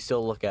 If you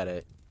still look at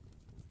it,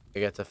 it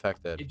gets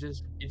affected. It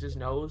just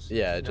knows.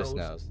 Yeah, it just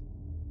knows.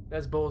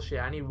 That's bullshit.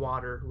 I need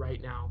water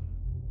right now.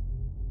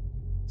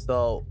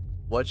 So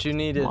what you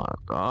need to My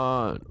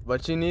God.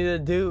 what you need to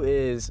do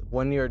is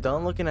when you're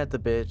done looking at the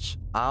bitch,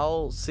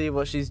 I'll see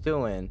what she's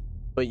doing,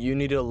 but you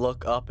need to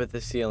look up at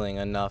the ceiling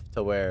enough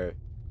to where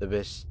the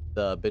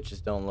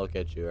bitches don't look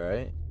at you,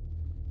 right?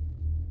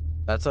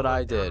 That's what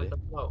I did.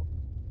 I'm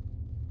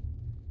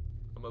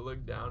gonna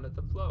look down at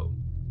the float.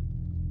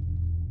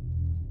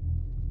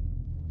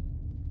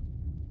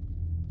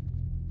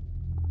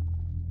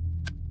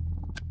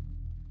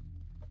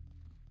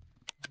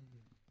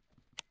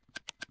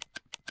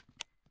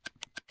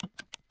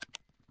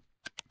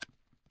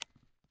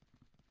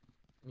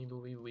 Me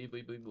boop, me boop,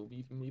 me boop, me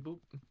boop, me boop,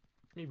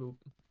 me boop.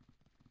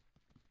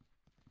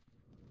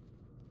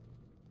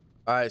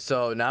 All right,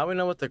 so now we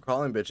know what the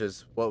crawling bitch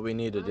is, what we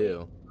need to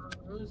do.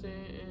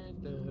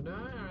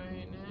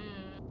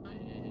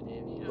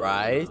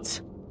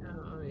 Right?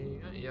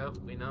 Yep,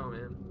 we know,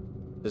 man.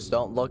 Just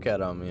don't look at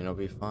them, you know,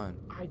 be fine.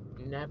 I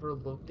never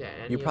looked at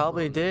any. You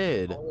probably of them.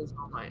 did. Always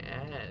on my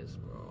ass,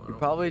 bro. You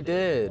probably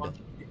did.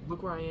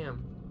 Look where I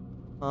am.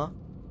 Huh?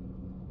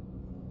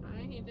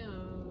 I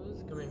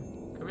knows. Come here.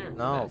 Come here. No,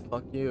 come back.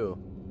 fuck you.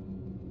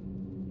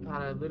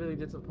 God, I literally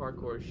did some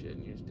parkour shit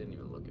and you just didn't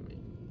even look at me.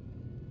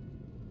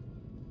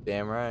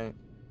 Damn right.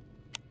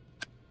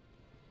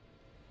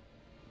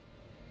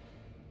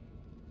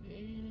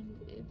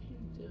 And if you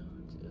don't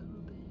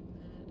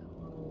open that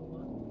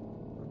hole,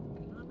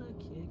 I'm gonna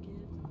kick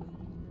it down.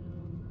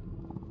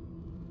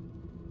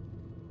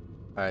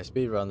 Alright,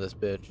 speed run this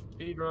bitch.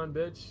 Speed run,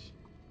 bitch.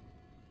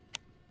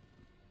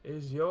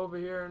 Is you over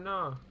here or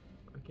no?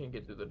 I can't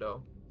get through the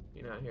door.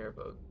 You're not here,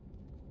 folks.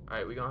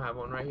 Alright, we gonna have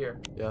one right here.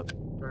 Yep.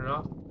 Turn it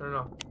off. Turn it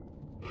off.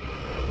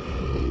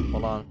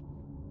 Hold on.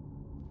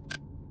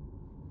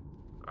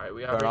 Alright,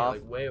 we gotta Turn bring it off.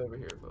 like way over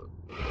here,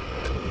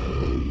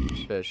 folks.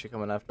 Shit, she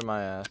coming after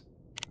my ass.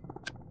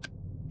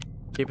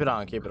 Keep it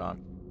on, keep it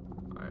on.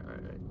 Alright, alright,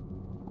 alright.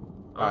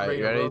 Alright,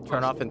 you ready?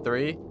 Turn off in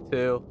 3,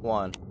 2,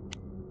 1.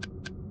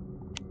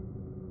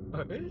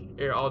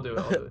 Here, I'll do it.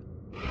 I'll do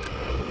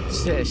it.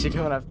 Shit, she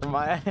coming after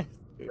my ass.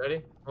 You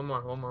ready? One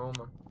more.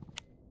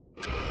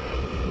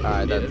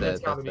 Alright, Yeah, that's that's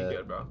it. gotta That's be it.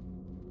 good, bro.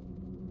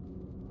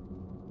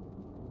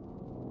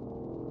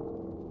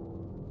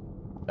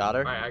 Got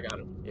her? Alright, I got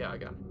him. Yeah, I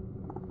got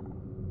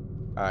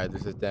him. Alright,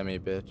 there's a demi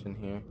bitch in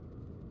here.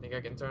 Think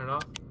I can turn it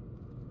off?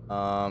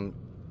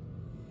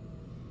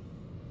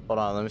 Hold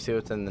on, let me see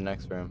what's in the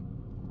next room.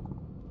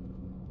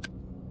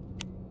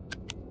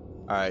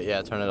 Alright,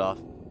 yeah, turn it off.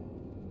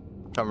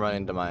 Come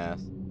running to my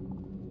ass.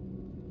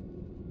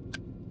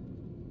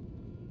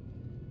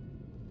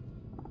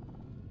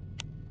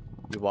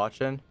 You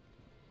watching?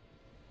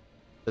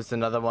 There's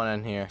another one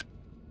in here.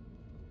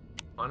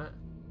 On it?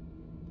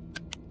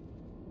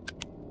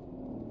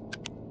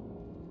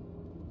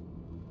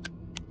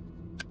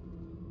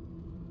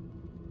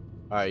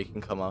 Alright, you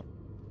can come up.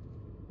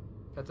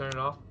 Can I turn it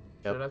off?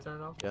 Yep. Should I turn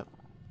it off? Yep.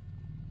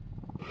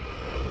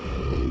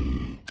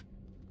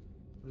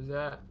 What is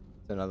that?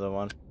 It's another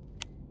one.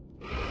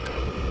 There's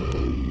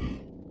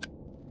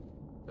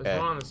Okay.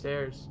 one on the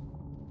stairs.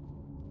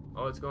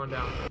 Oh, it's going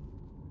down.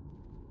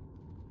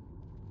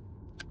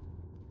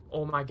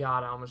 Oh my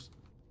god, I almost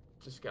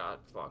just got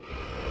fucked.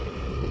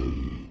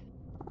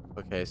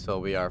 Okay, so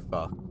we are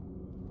fucked.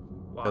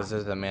 Why? Because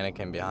there's a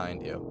mannequin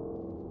behind you.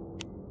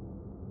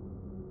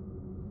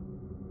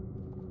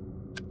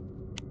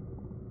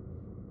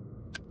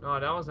 No,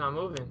 that one's not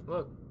moving.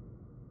 Look.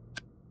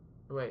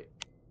 Wait,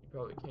 you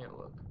probably can't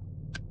look.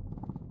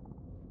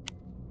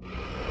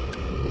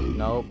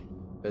 Nope.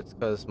 It's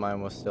because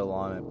mine was still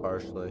on it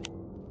partially.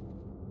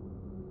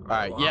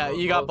 Alright, well, yeah, I'm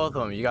you got close. both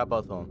of them. You got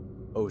both of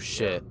them. Oh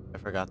shit. I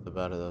forgot the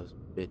butt of those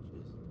bitches.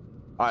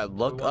 Alright,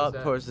 look was up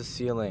that? towards the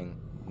ceiling.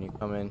 And you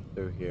come in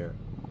through here.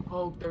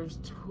 Oh, there's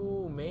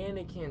two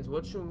mannequins.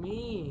 What you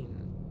mean?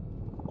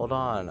 Hold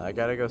on. I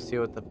gotta go see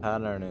what the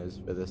pattern is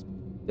for this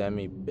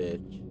demi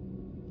bitch.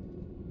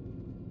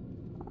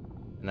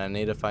 And I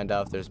need to find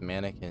out if there's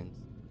mannequins.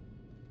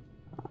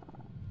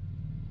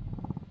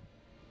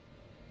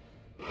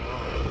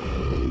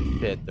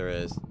 Shit, there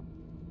is.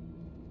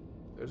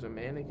 There's a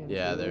mannequin?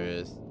 Yeah, too? there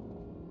is.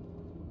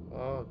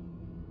 Oh,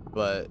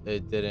 But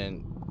it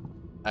didn't.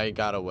 I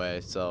got away,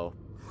 so.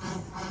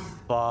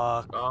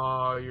 Fuck.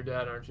 oh, you're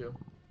dead, aren't you?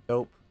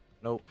 Nope.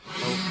 Nope.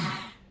 Nope.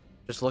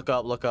 Just look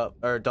up, look up.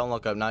 Or don't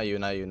look up. Not you,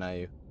 not you, not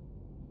you.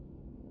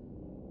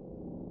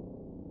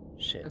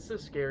 Shit. That's the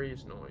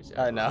scariest noise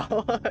ever. I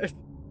know.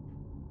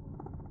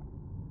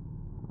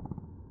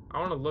 I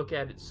want to look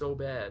at it so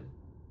bad.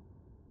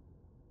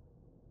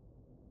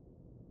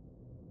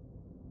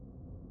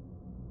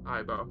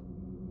 Alright, bro.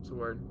 What's the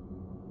word?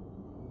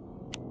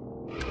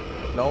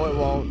 No, it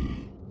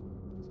won't.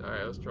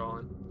 Sorry, I was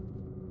trolling.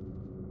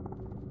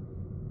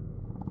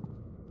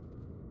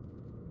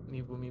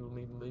 Meeble, meeble,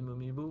 meeble, meeble,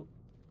 meeble.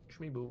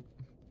 Shmeeble.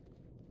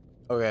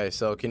 Okay,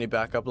 so can you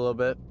back up a little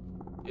bit?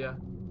 Yeah.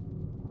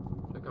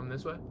 Should I come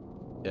this way?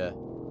 Yeah.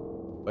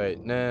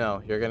 Wait,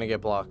 no. You're gonna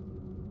get blocked.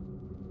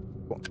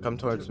 Come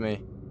towards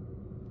me.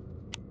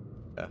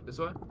 Yeah. This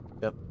way?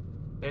 Yep.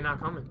 They're not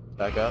coming.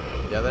 Back up.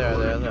 Yeah, they are.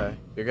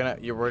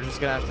 We're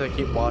just gonna have to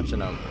keep watching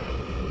them.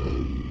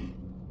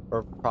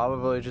 We're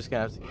probably just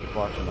gonna have to keep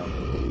watching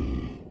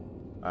them.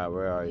 Alright,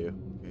 where are you?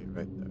 Okay,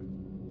 right there.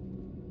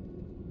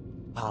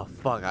 Oh,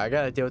 fuck. I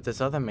gotta deal with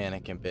this other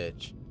mannequin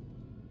bitch.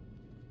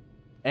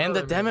 And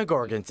the Other mannequin.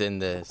 Demogorgon's in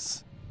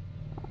this.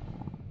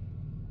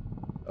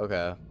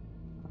 Okay.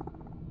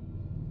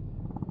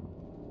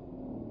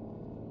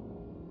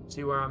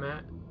 See where I'm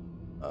at?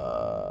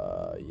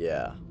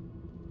 Yeah.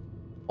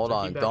 Hold So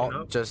on, keep backing don't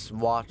up? just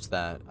watch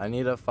that. I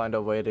need to find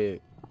a way to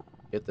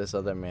get this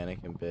other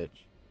mannequin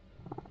bitch.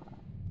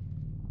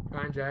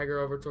 Try and drag her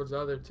over towards the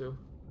other two.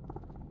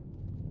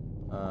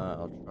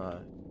 I'll try.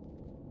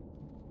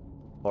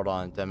 Hold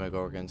on,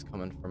 Demogorgon's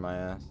coming for my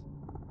ass.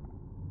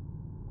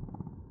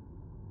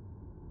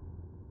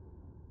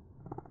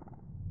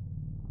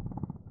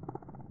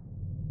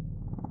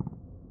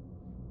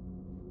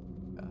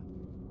 Yeah.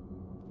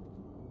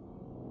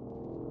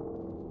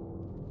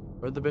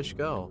 Where'd the bitch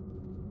go?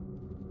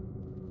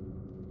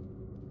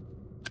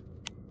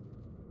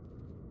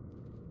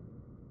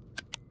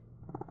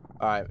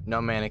 Alright,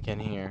 no mannequin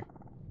here.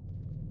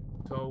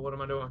 So what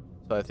am I doing?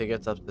 So I think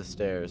it's up the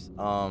stairs.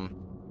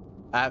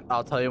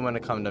 I'll tell you when to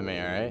come to me,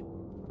 alright?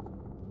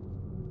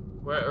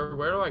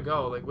 Where do I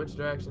go? Like which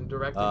direction?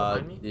 Directly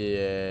behind me?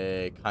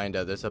 Yeah,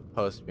 kinda. There's a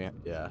post behind.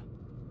 Yeah.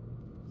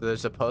 So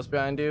there's a post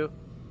behind you.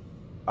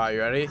 Alright, you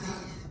ready?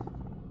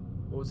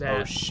 What was Oh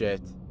that?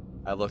 shit!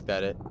 I looked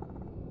at it.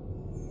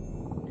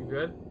 You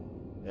good?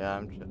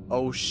 Yeah,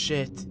 oh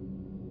shit!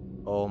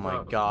 Oh my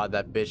What? god,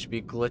 that bitch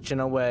be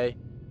glitching away.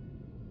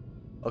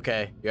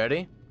 Okay, you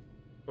ready?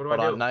 What do Hold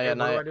I do? on, not Hey, yet, what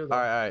not do I yet. do though?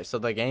 Alright. So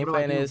the game What do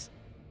I plan do? is,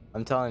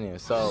 I'm telling you.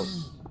 So,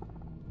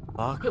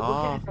 fuck Look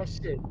off. at that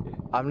shit.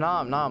 I'm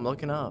not. I'm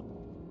looking up.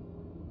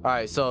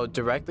 Alright, so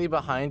directly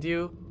behind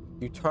you,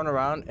 you turn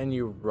around and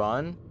you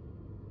run,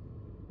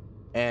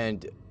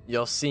 and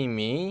you'll see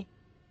me,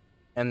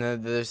 and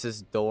then there's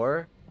this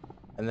door,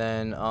 and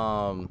then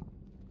and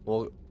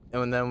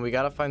then we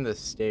gotta find the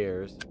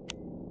stairs.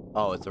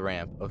 Oh, it's a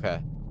ramp.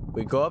 Okay,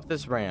 we go up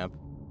this ramp.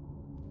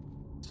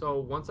 So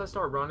once I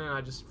start running,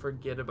 I just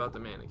forget about the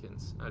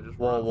mannequins. I just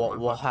Well, run for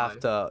my we'll fucking have life.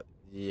 to.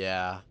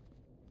 Yeah, Should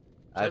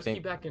I I just keep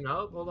think. backing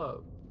up? Hold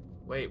up.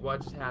 Wait,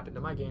 what just happened?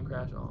 Did my game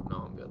crash? Oh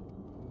no, I'm good.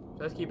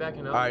 Should I just keep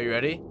backing up? Alright, you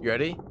ready? You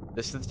ready?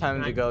 This is the time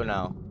Can to I- go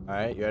now.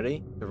 Alright, you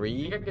ready? I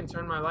 3. think I can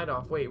turn my light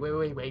off. Wait.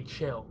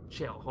 Chill.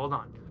 Hold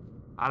on.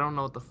 I don't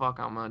know what the fuck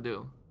I'm gonna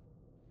do.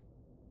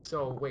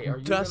 So wait, are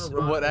you Just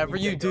gonna run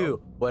when you say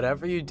go?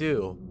 whatever you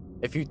do,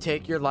 if you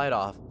take your light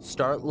off,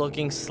 start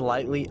looking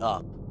slightly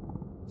up,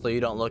 so you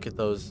don't look at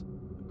those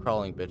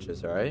crawling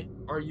bitches. All right?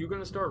 Are you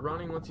gonna start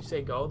running once you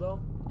say go though?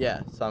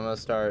 Yeah. So I'm gonna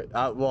start.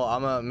 Well,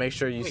 I'm gonna make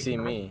sure you Wait, see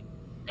can I- me.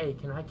 Hey,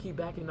 can I keep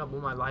backing up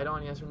with my light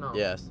on? Yes or no?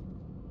 Yes.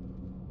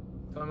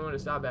 Tell me when to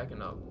stop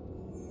backing up.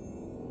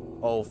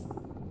 Oh.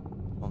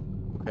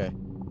 Okay.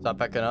 Stop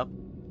backing up.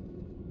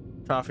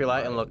 Turn off your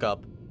light and look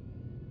up.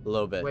 A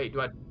little bit. Wait,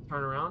 do I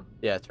turn around?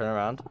 Yeah. Turn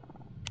around.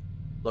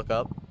 Look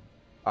up.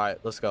 All right.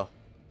 Let's go.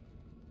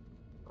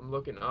 I'm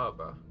looking up,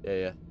 bro.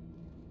 Yeah.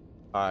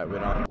 All right. We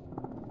don't.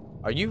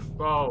 Are you?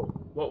 Bro,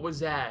 what was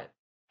that?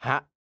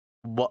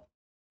 What?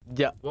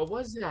 Yeah. What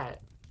was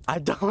that? I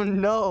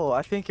don't know.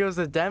 I think it was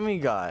a demi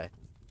guy.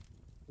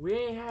 We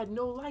ain't had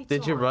no lights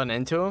Did you on. run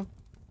into him?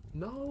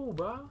 No,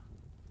 bro.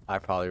 I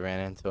probably ran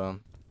into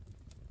him.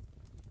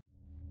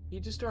 He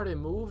just started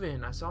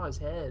moving. I saw his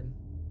head.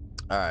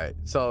 All right.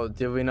 So,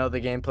 did we know the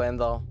game plan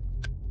though?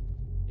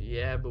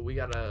 Yeah, but we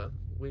gotta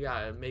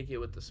make it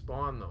with the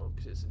spawn though,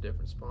 cause it's a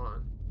different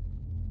spawn.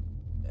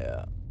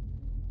 Yeah.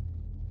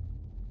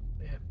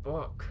 Yeah,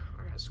 fuck.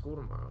 I got school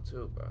tomorrow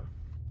too, bro.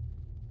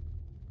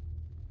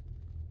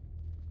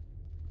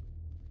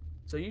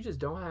 So you just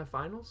don't have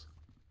finals?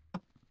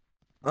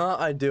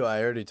 I do.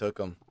 I already took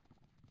them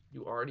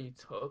You already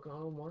took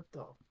them? What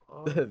the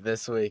fuck?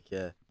 this week.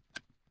 Yeah.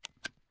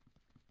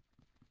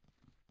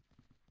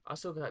 I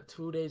still got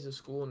 2 days of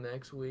school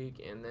next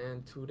week and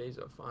then 2 days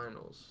of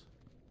finals.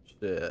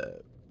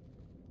 Shit.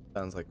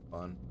 Sounds like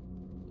fun.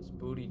 It's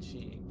booty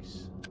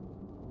cheeks.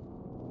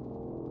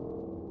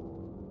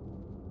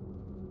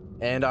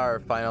 And our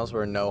finals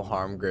were no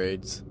harm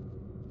grades.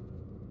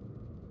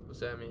 What's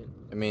that mean?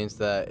 It means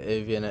that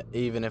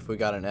even if we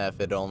got an F,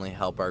 it'd only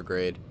help our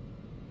grade.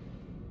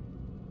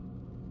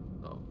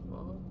 Oh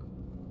fuck.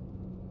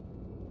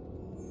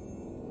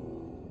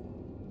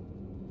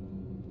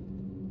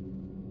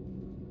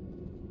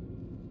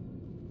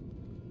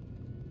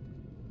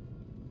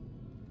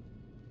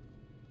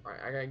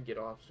 Alright, I gotta get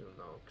off soon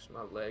though, cause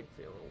my leg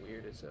feeling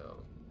weird as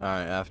hell.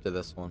 Alright, after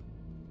this one.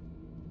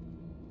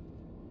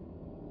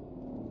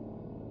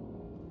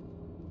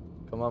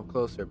 Come up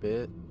closer,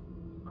 bit.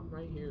 I'm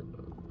right here,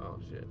 but oh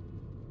shit.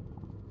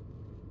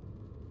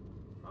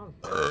 I'm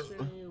faster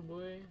than you,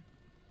 boy.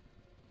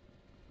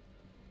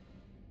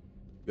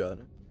 Got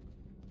it.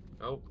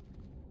 Nope.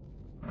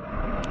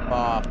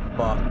 Oh,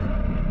 fuck.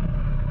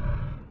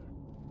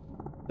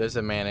 There's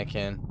a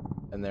mannequin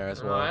in there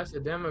as No, well. that's a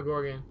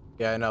Demogorgon.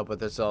 Yeah, I know, but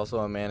there's also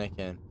a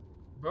mannequin.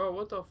 Bro,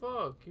 what the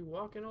fuck? You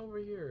walking over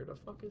here. The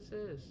fuck is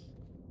this?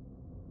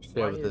 Shit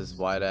with his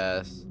white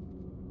ass.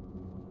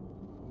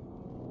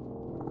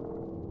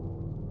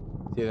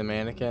 See the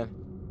mannequin?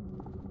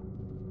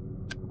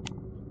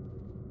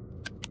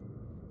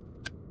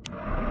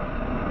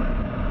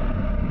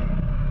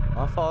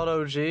 My fault,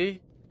 OG. Can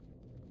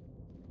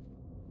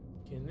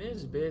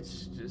this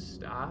bitch just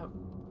stop?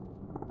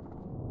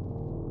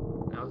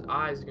 Now his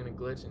eyes are gonna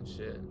glitch and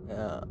shit.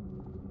 Yeah.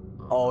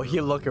 Oh,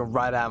 he looking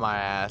right at my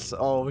ass.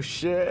 Oh,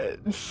 shit.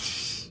 I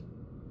just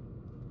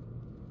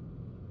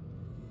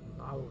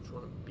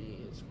want to beat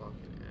his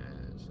fucking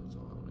ass. That's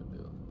all I want to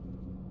do.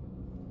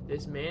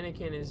 This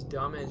mannequin is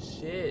dumb as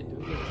shit. Do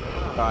your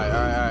job.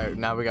 Alright.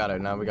 Now we got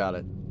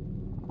it.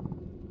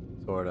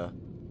 Sorta.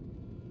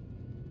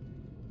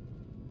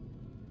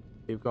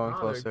 Keep going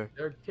closer.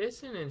 They're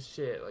kissing and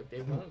shit. Like,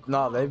 they won't come.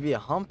 No, they be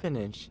humping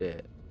and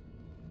shit.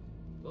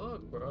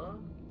 Look, bro.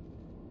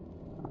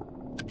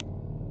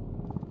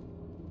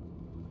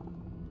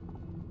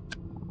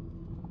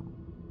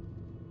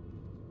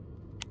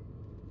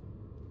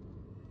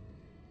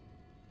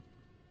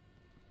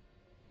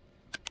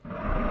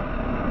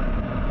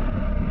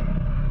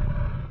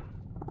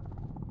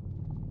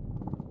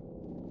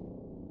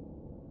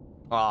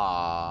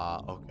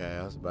 Ah, okay,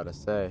 I was about to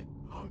say.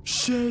 Oh,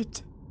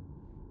 shit!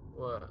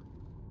 What?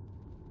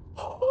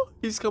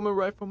 He's coming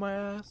right for my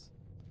ass.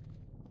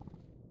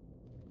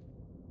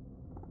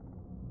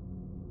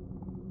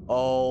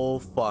 Oh,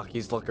 fuck,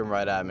 he's looking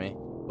right at me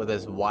with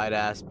his white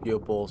ass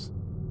pupils.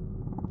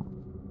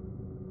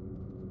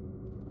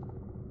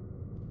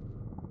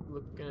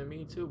 Looking at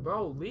me too.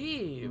 Bro,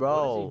 leave.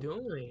 Bro. What is he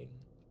doing?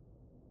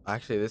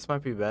 Actually, this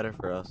might be better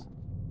for us.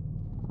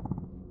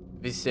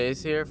 If he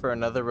stays here for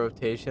another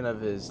rotation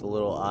of his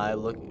little eye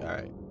looking.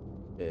 Alright.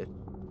 Bitch.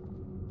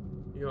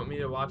 You want me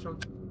to watch him?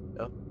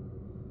 Yep.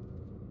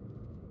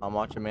 I'm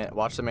watching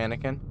watch the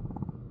mannequin.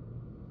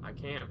 I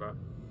can't, bro.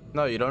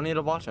 No, you don't need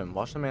to watch him.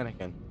 Watch the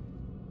mannequin.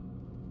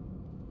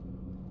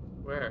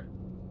 Where?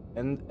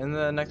 In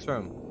the next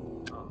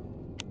room. Oh.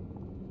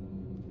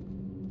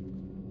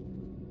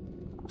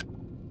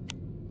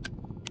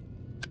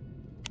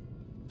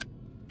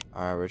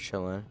 Alright, we're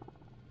chilling.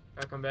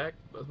 Can I come back?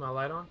 Was my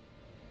light on?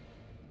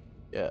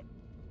 Yeah.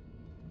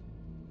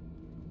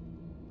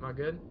 Am I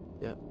good?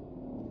 Yep.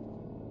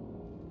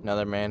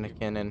 Another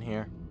mannequin in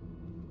here.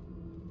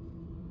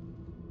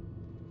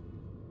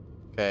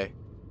 Okay.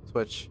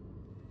 Switch.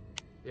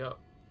 Yep.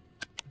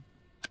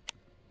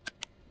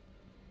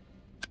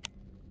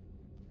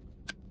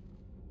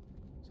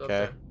 It's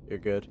Okay, you're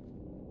good.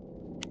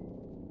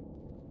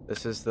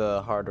 This is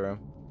the hard room.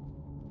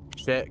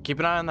 Shit, keep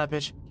an eye on that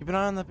bitch. Keep an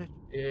eye on that bitch.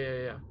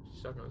 Yeah. She's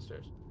stuck on the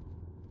stairs.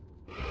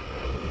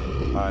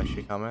 Alright,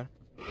 she coming?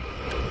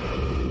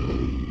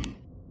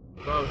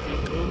 Bro,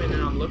 she's moving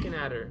and I'm looking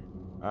at her.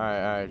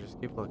 Alright,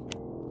 just keep looking.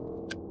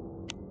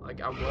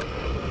 Like I was looking at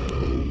her the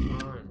whole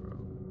time,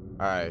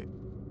 bro. Alright.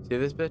 See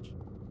this bitch?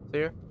 See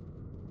her?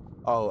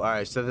 Oh,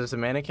 alright, so there's a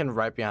mannequin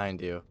right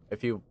behind you.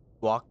 If you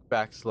walk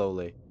back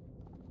slowly.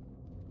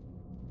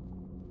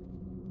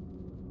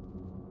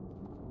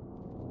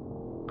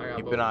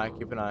 Keep an eye,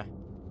 keep an eye.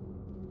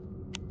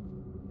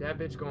 That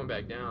bitch going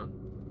back down.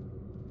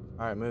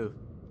 Alright, move.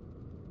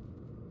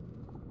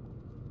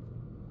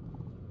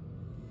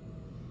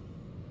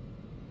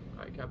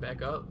 Alright, can I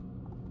back up?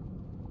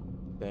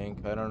 I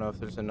don't know if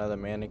there's another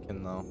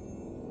mannequin though.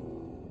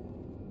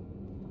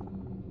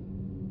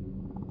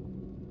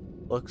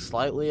 Look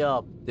slightly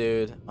up,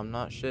 dude. I'm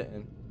not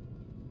shitting.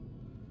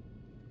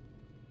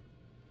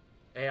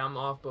 Hey, I'm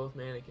off both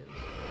mannequins.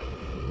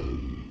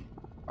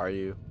 Are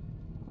you?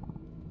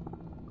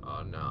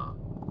 Oh no.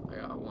 I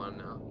got one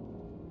now.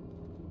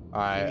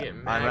 Alright, getting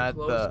I'm mad at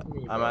close to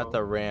me, I'm at bro.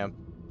 the ramp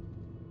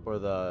for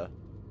the.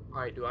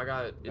 Alright, do I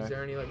got it? Is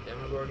there any like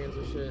Demogorgons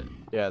or shit?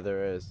 Yeah,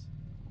 there is.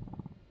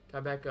 Can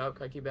I back up?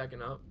 Can I keep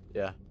backing up?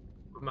 Yeah.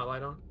 Put my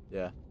light on?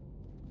 Yeah.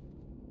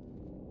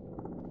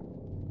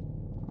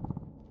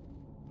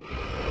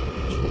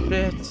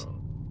 Shit.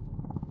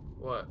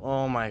 What?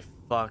 Oh my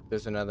fuck,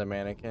 there's another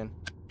mannequin.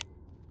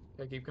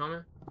 Can I keep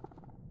coming?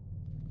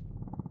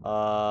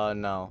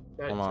 No.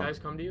 Should Hold I on.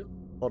 just come to you?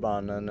 Hold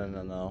on,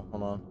 no.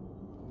 Hold on.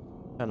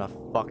 I'm trying to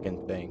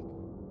fucking think.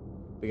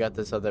 We got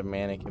this other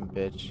mannequin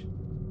bitch.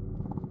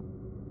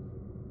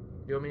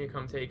 You want me to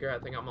come take her? I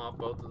think I'm off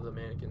both of the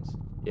mannequins.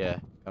 Yeah,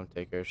 come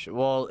take her.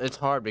 Well, it's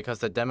hard because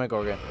the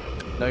Demogorgon.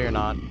 No, you're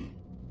not.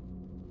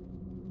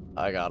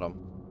 I got him.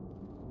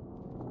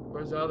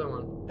 Where's the other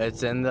one?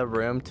 It's in the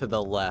room to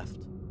the left.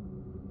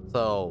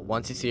 So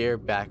once you see her,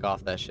 back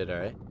off that shit,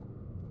 alright?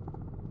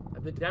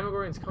 The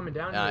Demogorgon's coming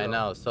down Yeah, here. I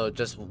know. So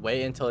just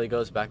wait until he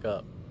goes back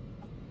up.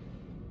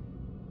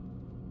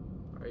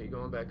 Are you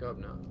going back up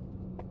now?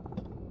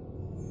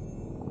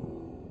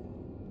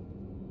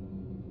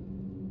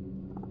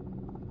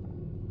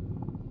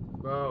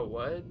 Bro,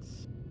 what?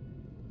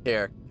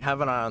 Here, have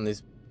an eye on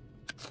these.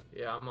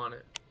 Yeah, I'm on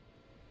it.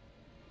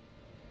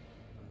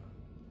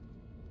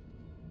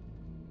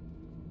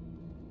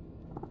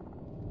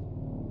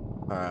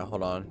 Alright,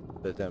 hold on.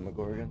 The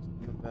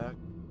Demogorgon's coming back.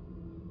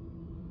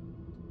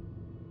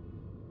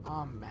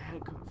 I'm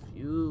mad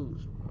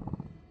confused,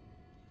 bro.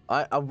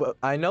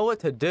 I know what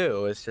to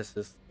do. It's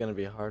gonna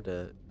be hard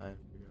to.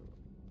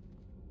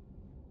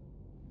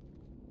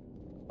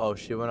 Oh,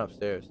 she went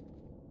upstairs.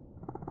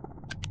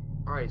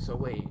 All right, so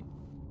wait.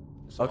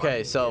 So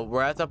Okay, so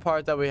we're at the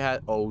part that we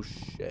had. Oh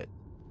shit.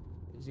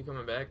 is he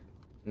coming back?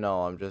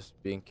 No, I'm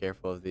just being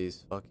careful of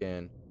these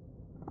fucking.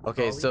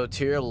 Okay, Ollie? so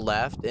to your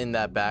left in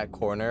that back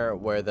corner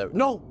where the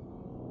no.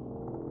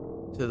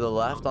 To the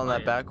left on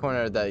that back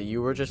corner that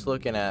you were just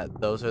looking at,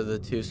 those are the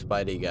two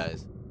Spidey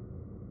guys.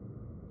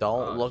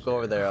 Don't look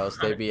over there, else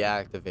they be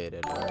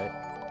activated. All right.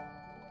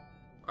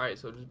 All right,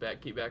 so just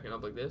keep backing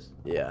up like this.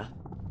 Yeah.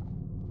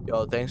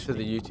 Yo, thanks for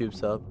the YouTube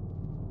sub.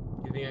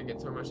 You think I can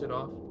turn my shit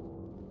off?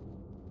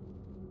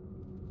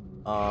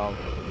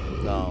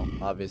 No,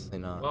 obviously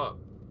not. Fuck.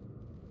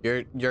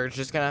 You're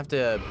just gonna have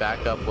to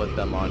back up with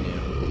them on you.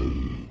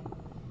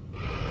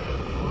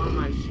 On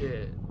my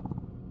shit.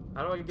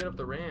 How do I get up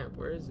the ramp?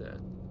 Where is that?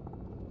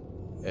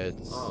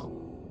 It's Oh.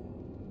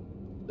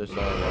 there's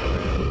only one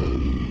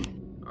ramp.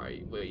 All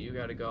right, wait. You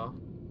gotta go.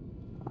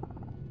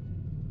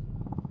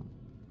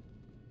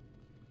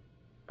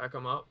 Back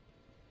him up.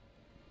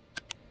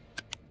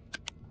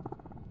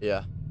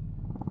 Yeah.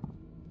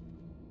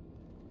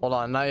 Hold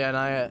on, not yet,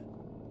 not yet.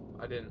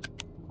 I didn't.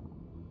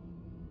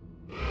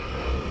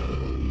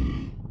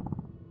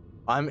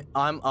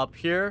 I'm up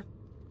here.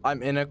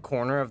 I'm in a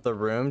corner of the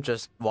room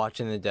just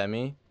watching the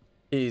Demi.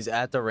 He's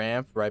at the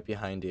ramp right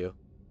behind you.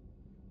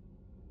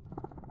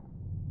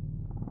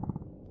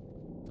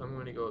 Tell me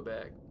when to go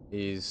back.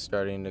 He's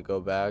starting to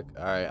go back.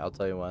 All right, I'll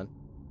tell you when.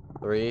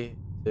 3,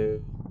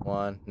 2,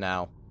 1,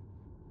 now.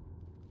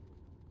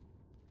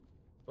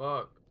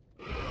 Fuck.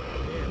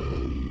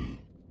 Damn.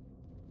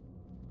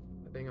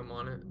 I think I'm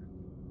on it.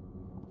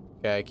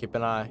 Okay, keep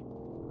an eye.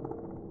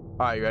 All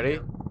right, you ready?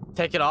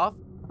 Take it off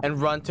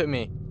and run to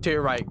me. To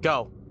your right,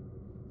 go.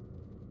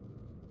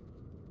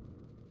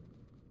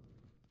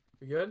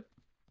 We good?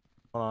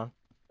 Hold on.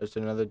 There's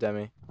another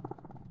Demi.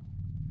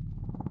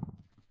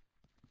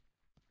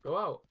 Go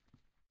out.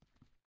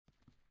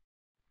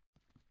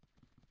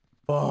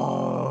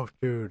 Oh,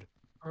 dude.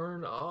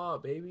 Turn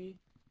up, baby.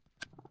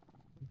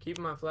 I'm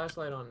keeping my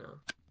flashlight on now.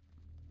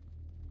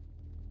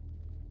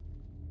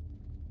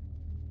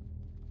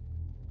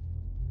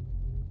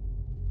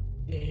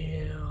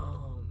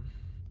 Damn.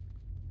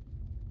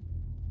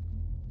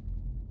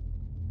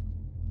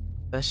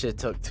 That shit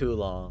took too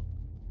long.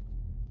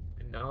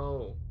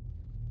 No.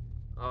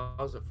 I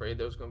was afraid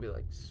there was gonna be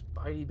like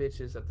Spidey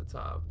bitches at the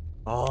top.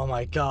 Oh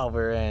my god,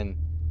 we're in.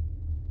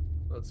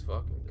 Let's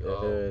fucking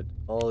go. Dude,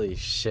 holy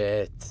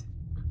shit.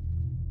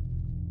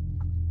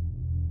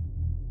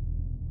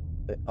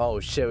 Oh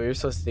shit, we were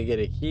supposed to get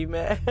a key,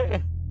 man.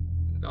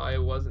 No,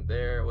 it wasn't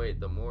there. Wait,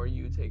 the more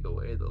you take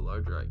away, the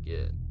larger I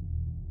get.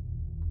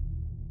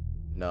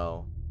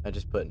 No, I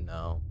just put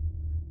no.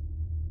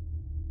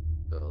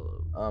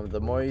 The The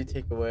more you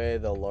take away,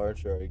 the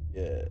larger I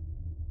get.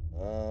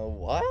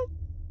 What?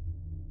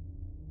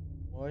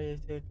 The more you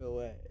take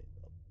away.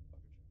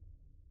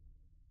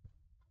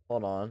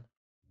 Hold on.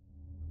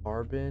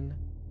 Carbon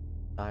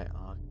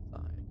dioxide.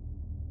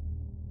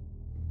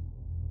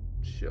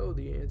 show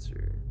the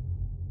answer.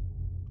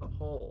 A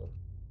hole.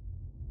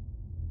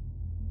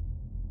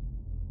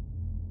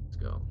 Let's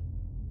go.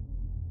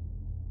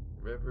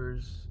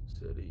 Rivers,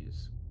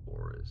 cities,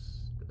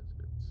 forests,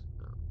 deserts.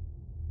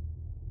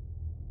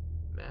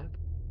 Map?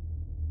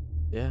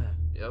 Yeah.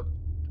 Yep.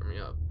 Turn me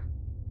up.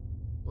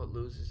 What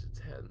loses its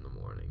head in the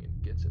morning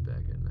and gets it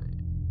back at night?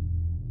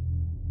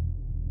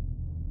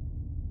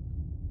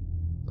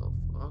 The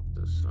fuck?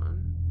 The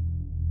sun?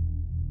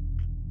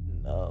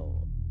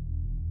 No.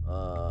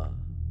 Huh.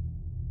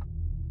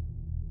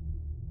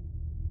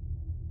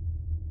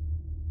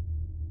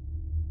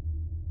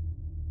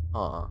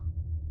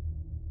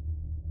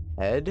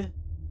 Head?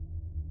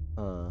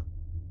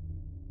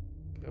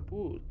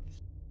 Kaput.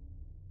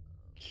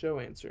 Show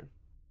answer.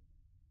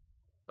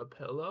 A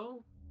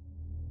pillow?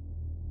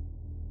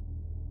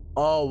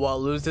 Oh, what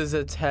loses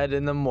its head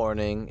in the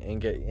morning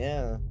and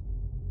yeah.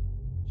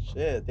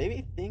 Shit, they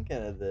be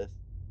thinking of this.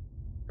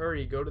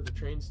 Hurry, go to the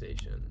train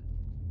station.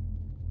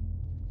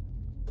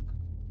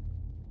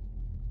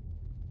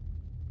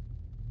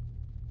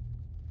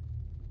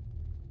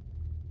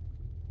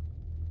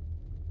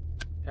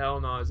 Hell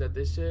no, is that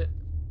this shit?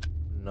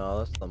 No,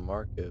 that's the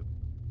market.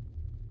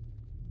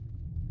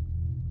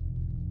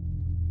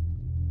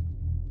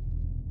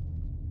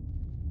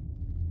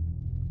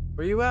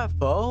 Where you at,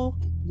 foe?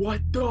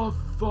 What the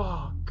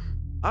fuck?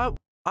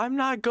 I'm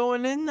not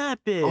going in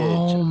that bitch.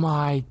 Oh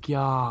my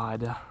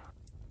god.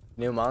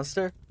 New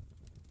monster?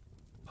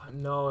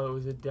 No, it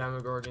was a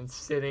Demogorgon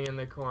sitting in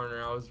the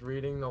corner. I was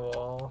reading the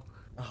wall,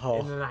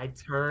 and then Oh. I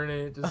turn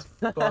and it just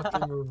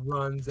fucking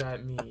runs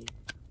at me.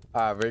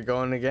 Alright, we're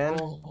going again?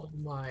 Oh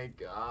my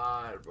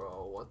god,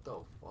 bro. What the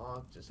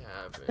fuck just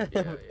happened?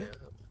 Yeah,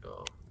 let's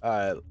go.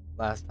 Alright,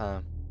 last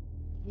time.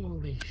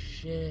 Holy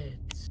shit.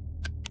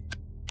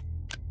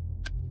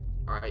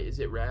 Alright, is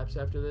it wraps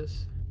after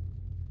this?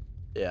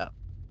 Yeah,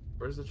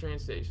 Where's the train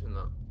station,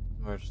 though?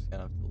 we're just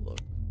gonna have to look.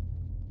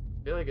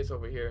 I feel like it's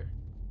over here.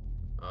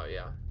 Oh,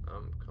 yeah.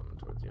 I'm coming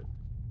towards you.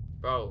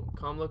 Bro,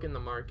 come look in the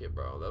market,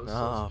 bro. That was so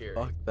Oh, scary.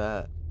 fuck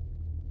that.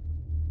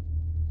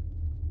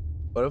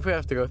 What if we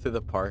have to go through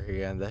the park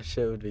again? That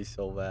shit would be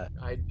so bad.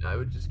 I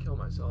would just kill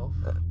myself.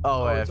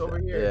 Oh, wait, It's over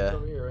here. yeah. It's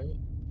over here, right?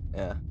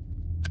 Yeah.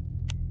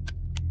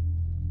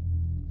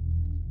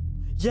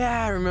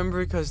 Yeah, I remember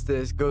because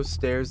this goes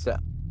stairs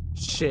down.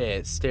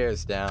 Shit,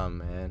 stairs down,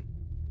 man.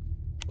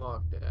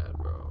 Fuck that,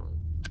 bro.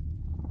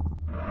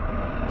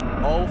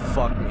 Oh,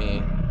 fuck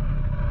me.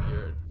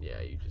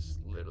 You just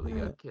literally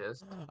got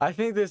kissed. I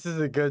think this is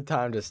a good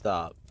time to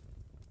stop.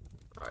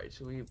 Alright,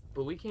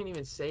 but we can't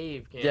even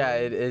save, can Yeah,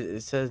 we?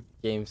 it says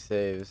game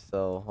saves,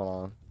 so hold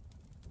on.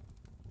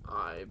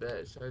 I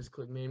bet. Should I just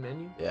click main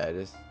menu? Yeah, it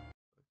is.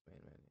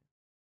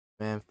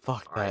 Man,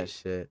 fuck that Alright.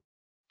 shit.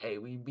 Hey,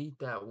 we beat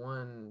that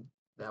one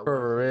place.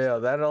 For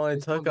real, that only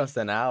It's took gonna us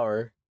an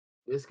hour.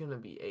 It's gonna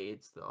be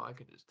AIDS though, I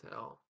could just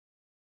tell.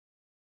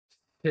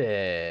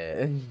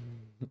 Shit.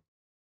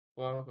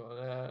 Fuck all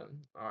that.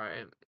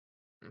 Alright,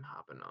 I'm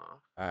hopping off.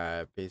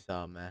 Alright, peace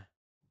out, man.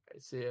 Okay,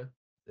 see ya.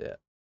 Yeah.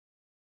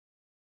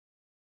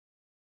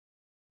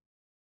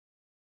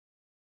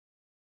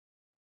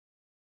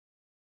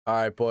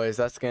 Alright, boys,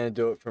 that's gonna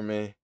do it for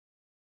me.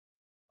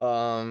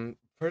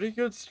 Pretty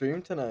good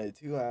stream tonight.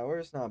 2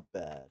 hours, not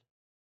bad.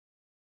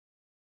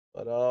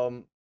 But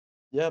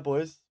yeah,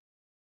 boys.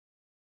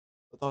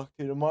 I'll talk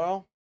to you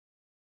tomorrow.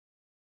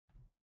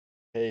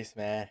 Peace,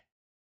 man.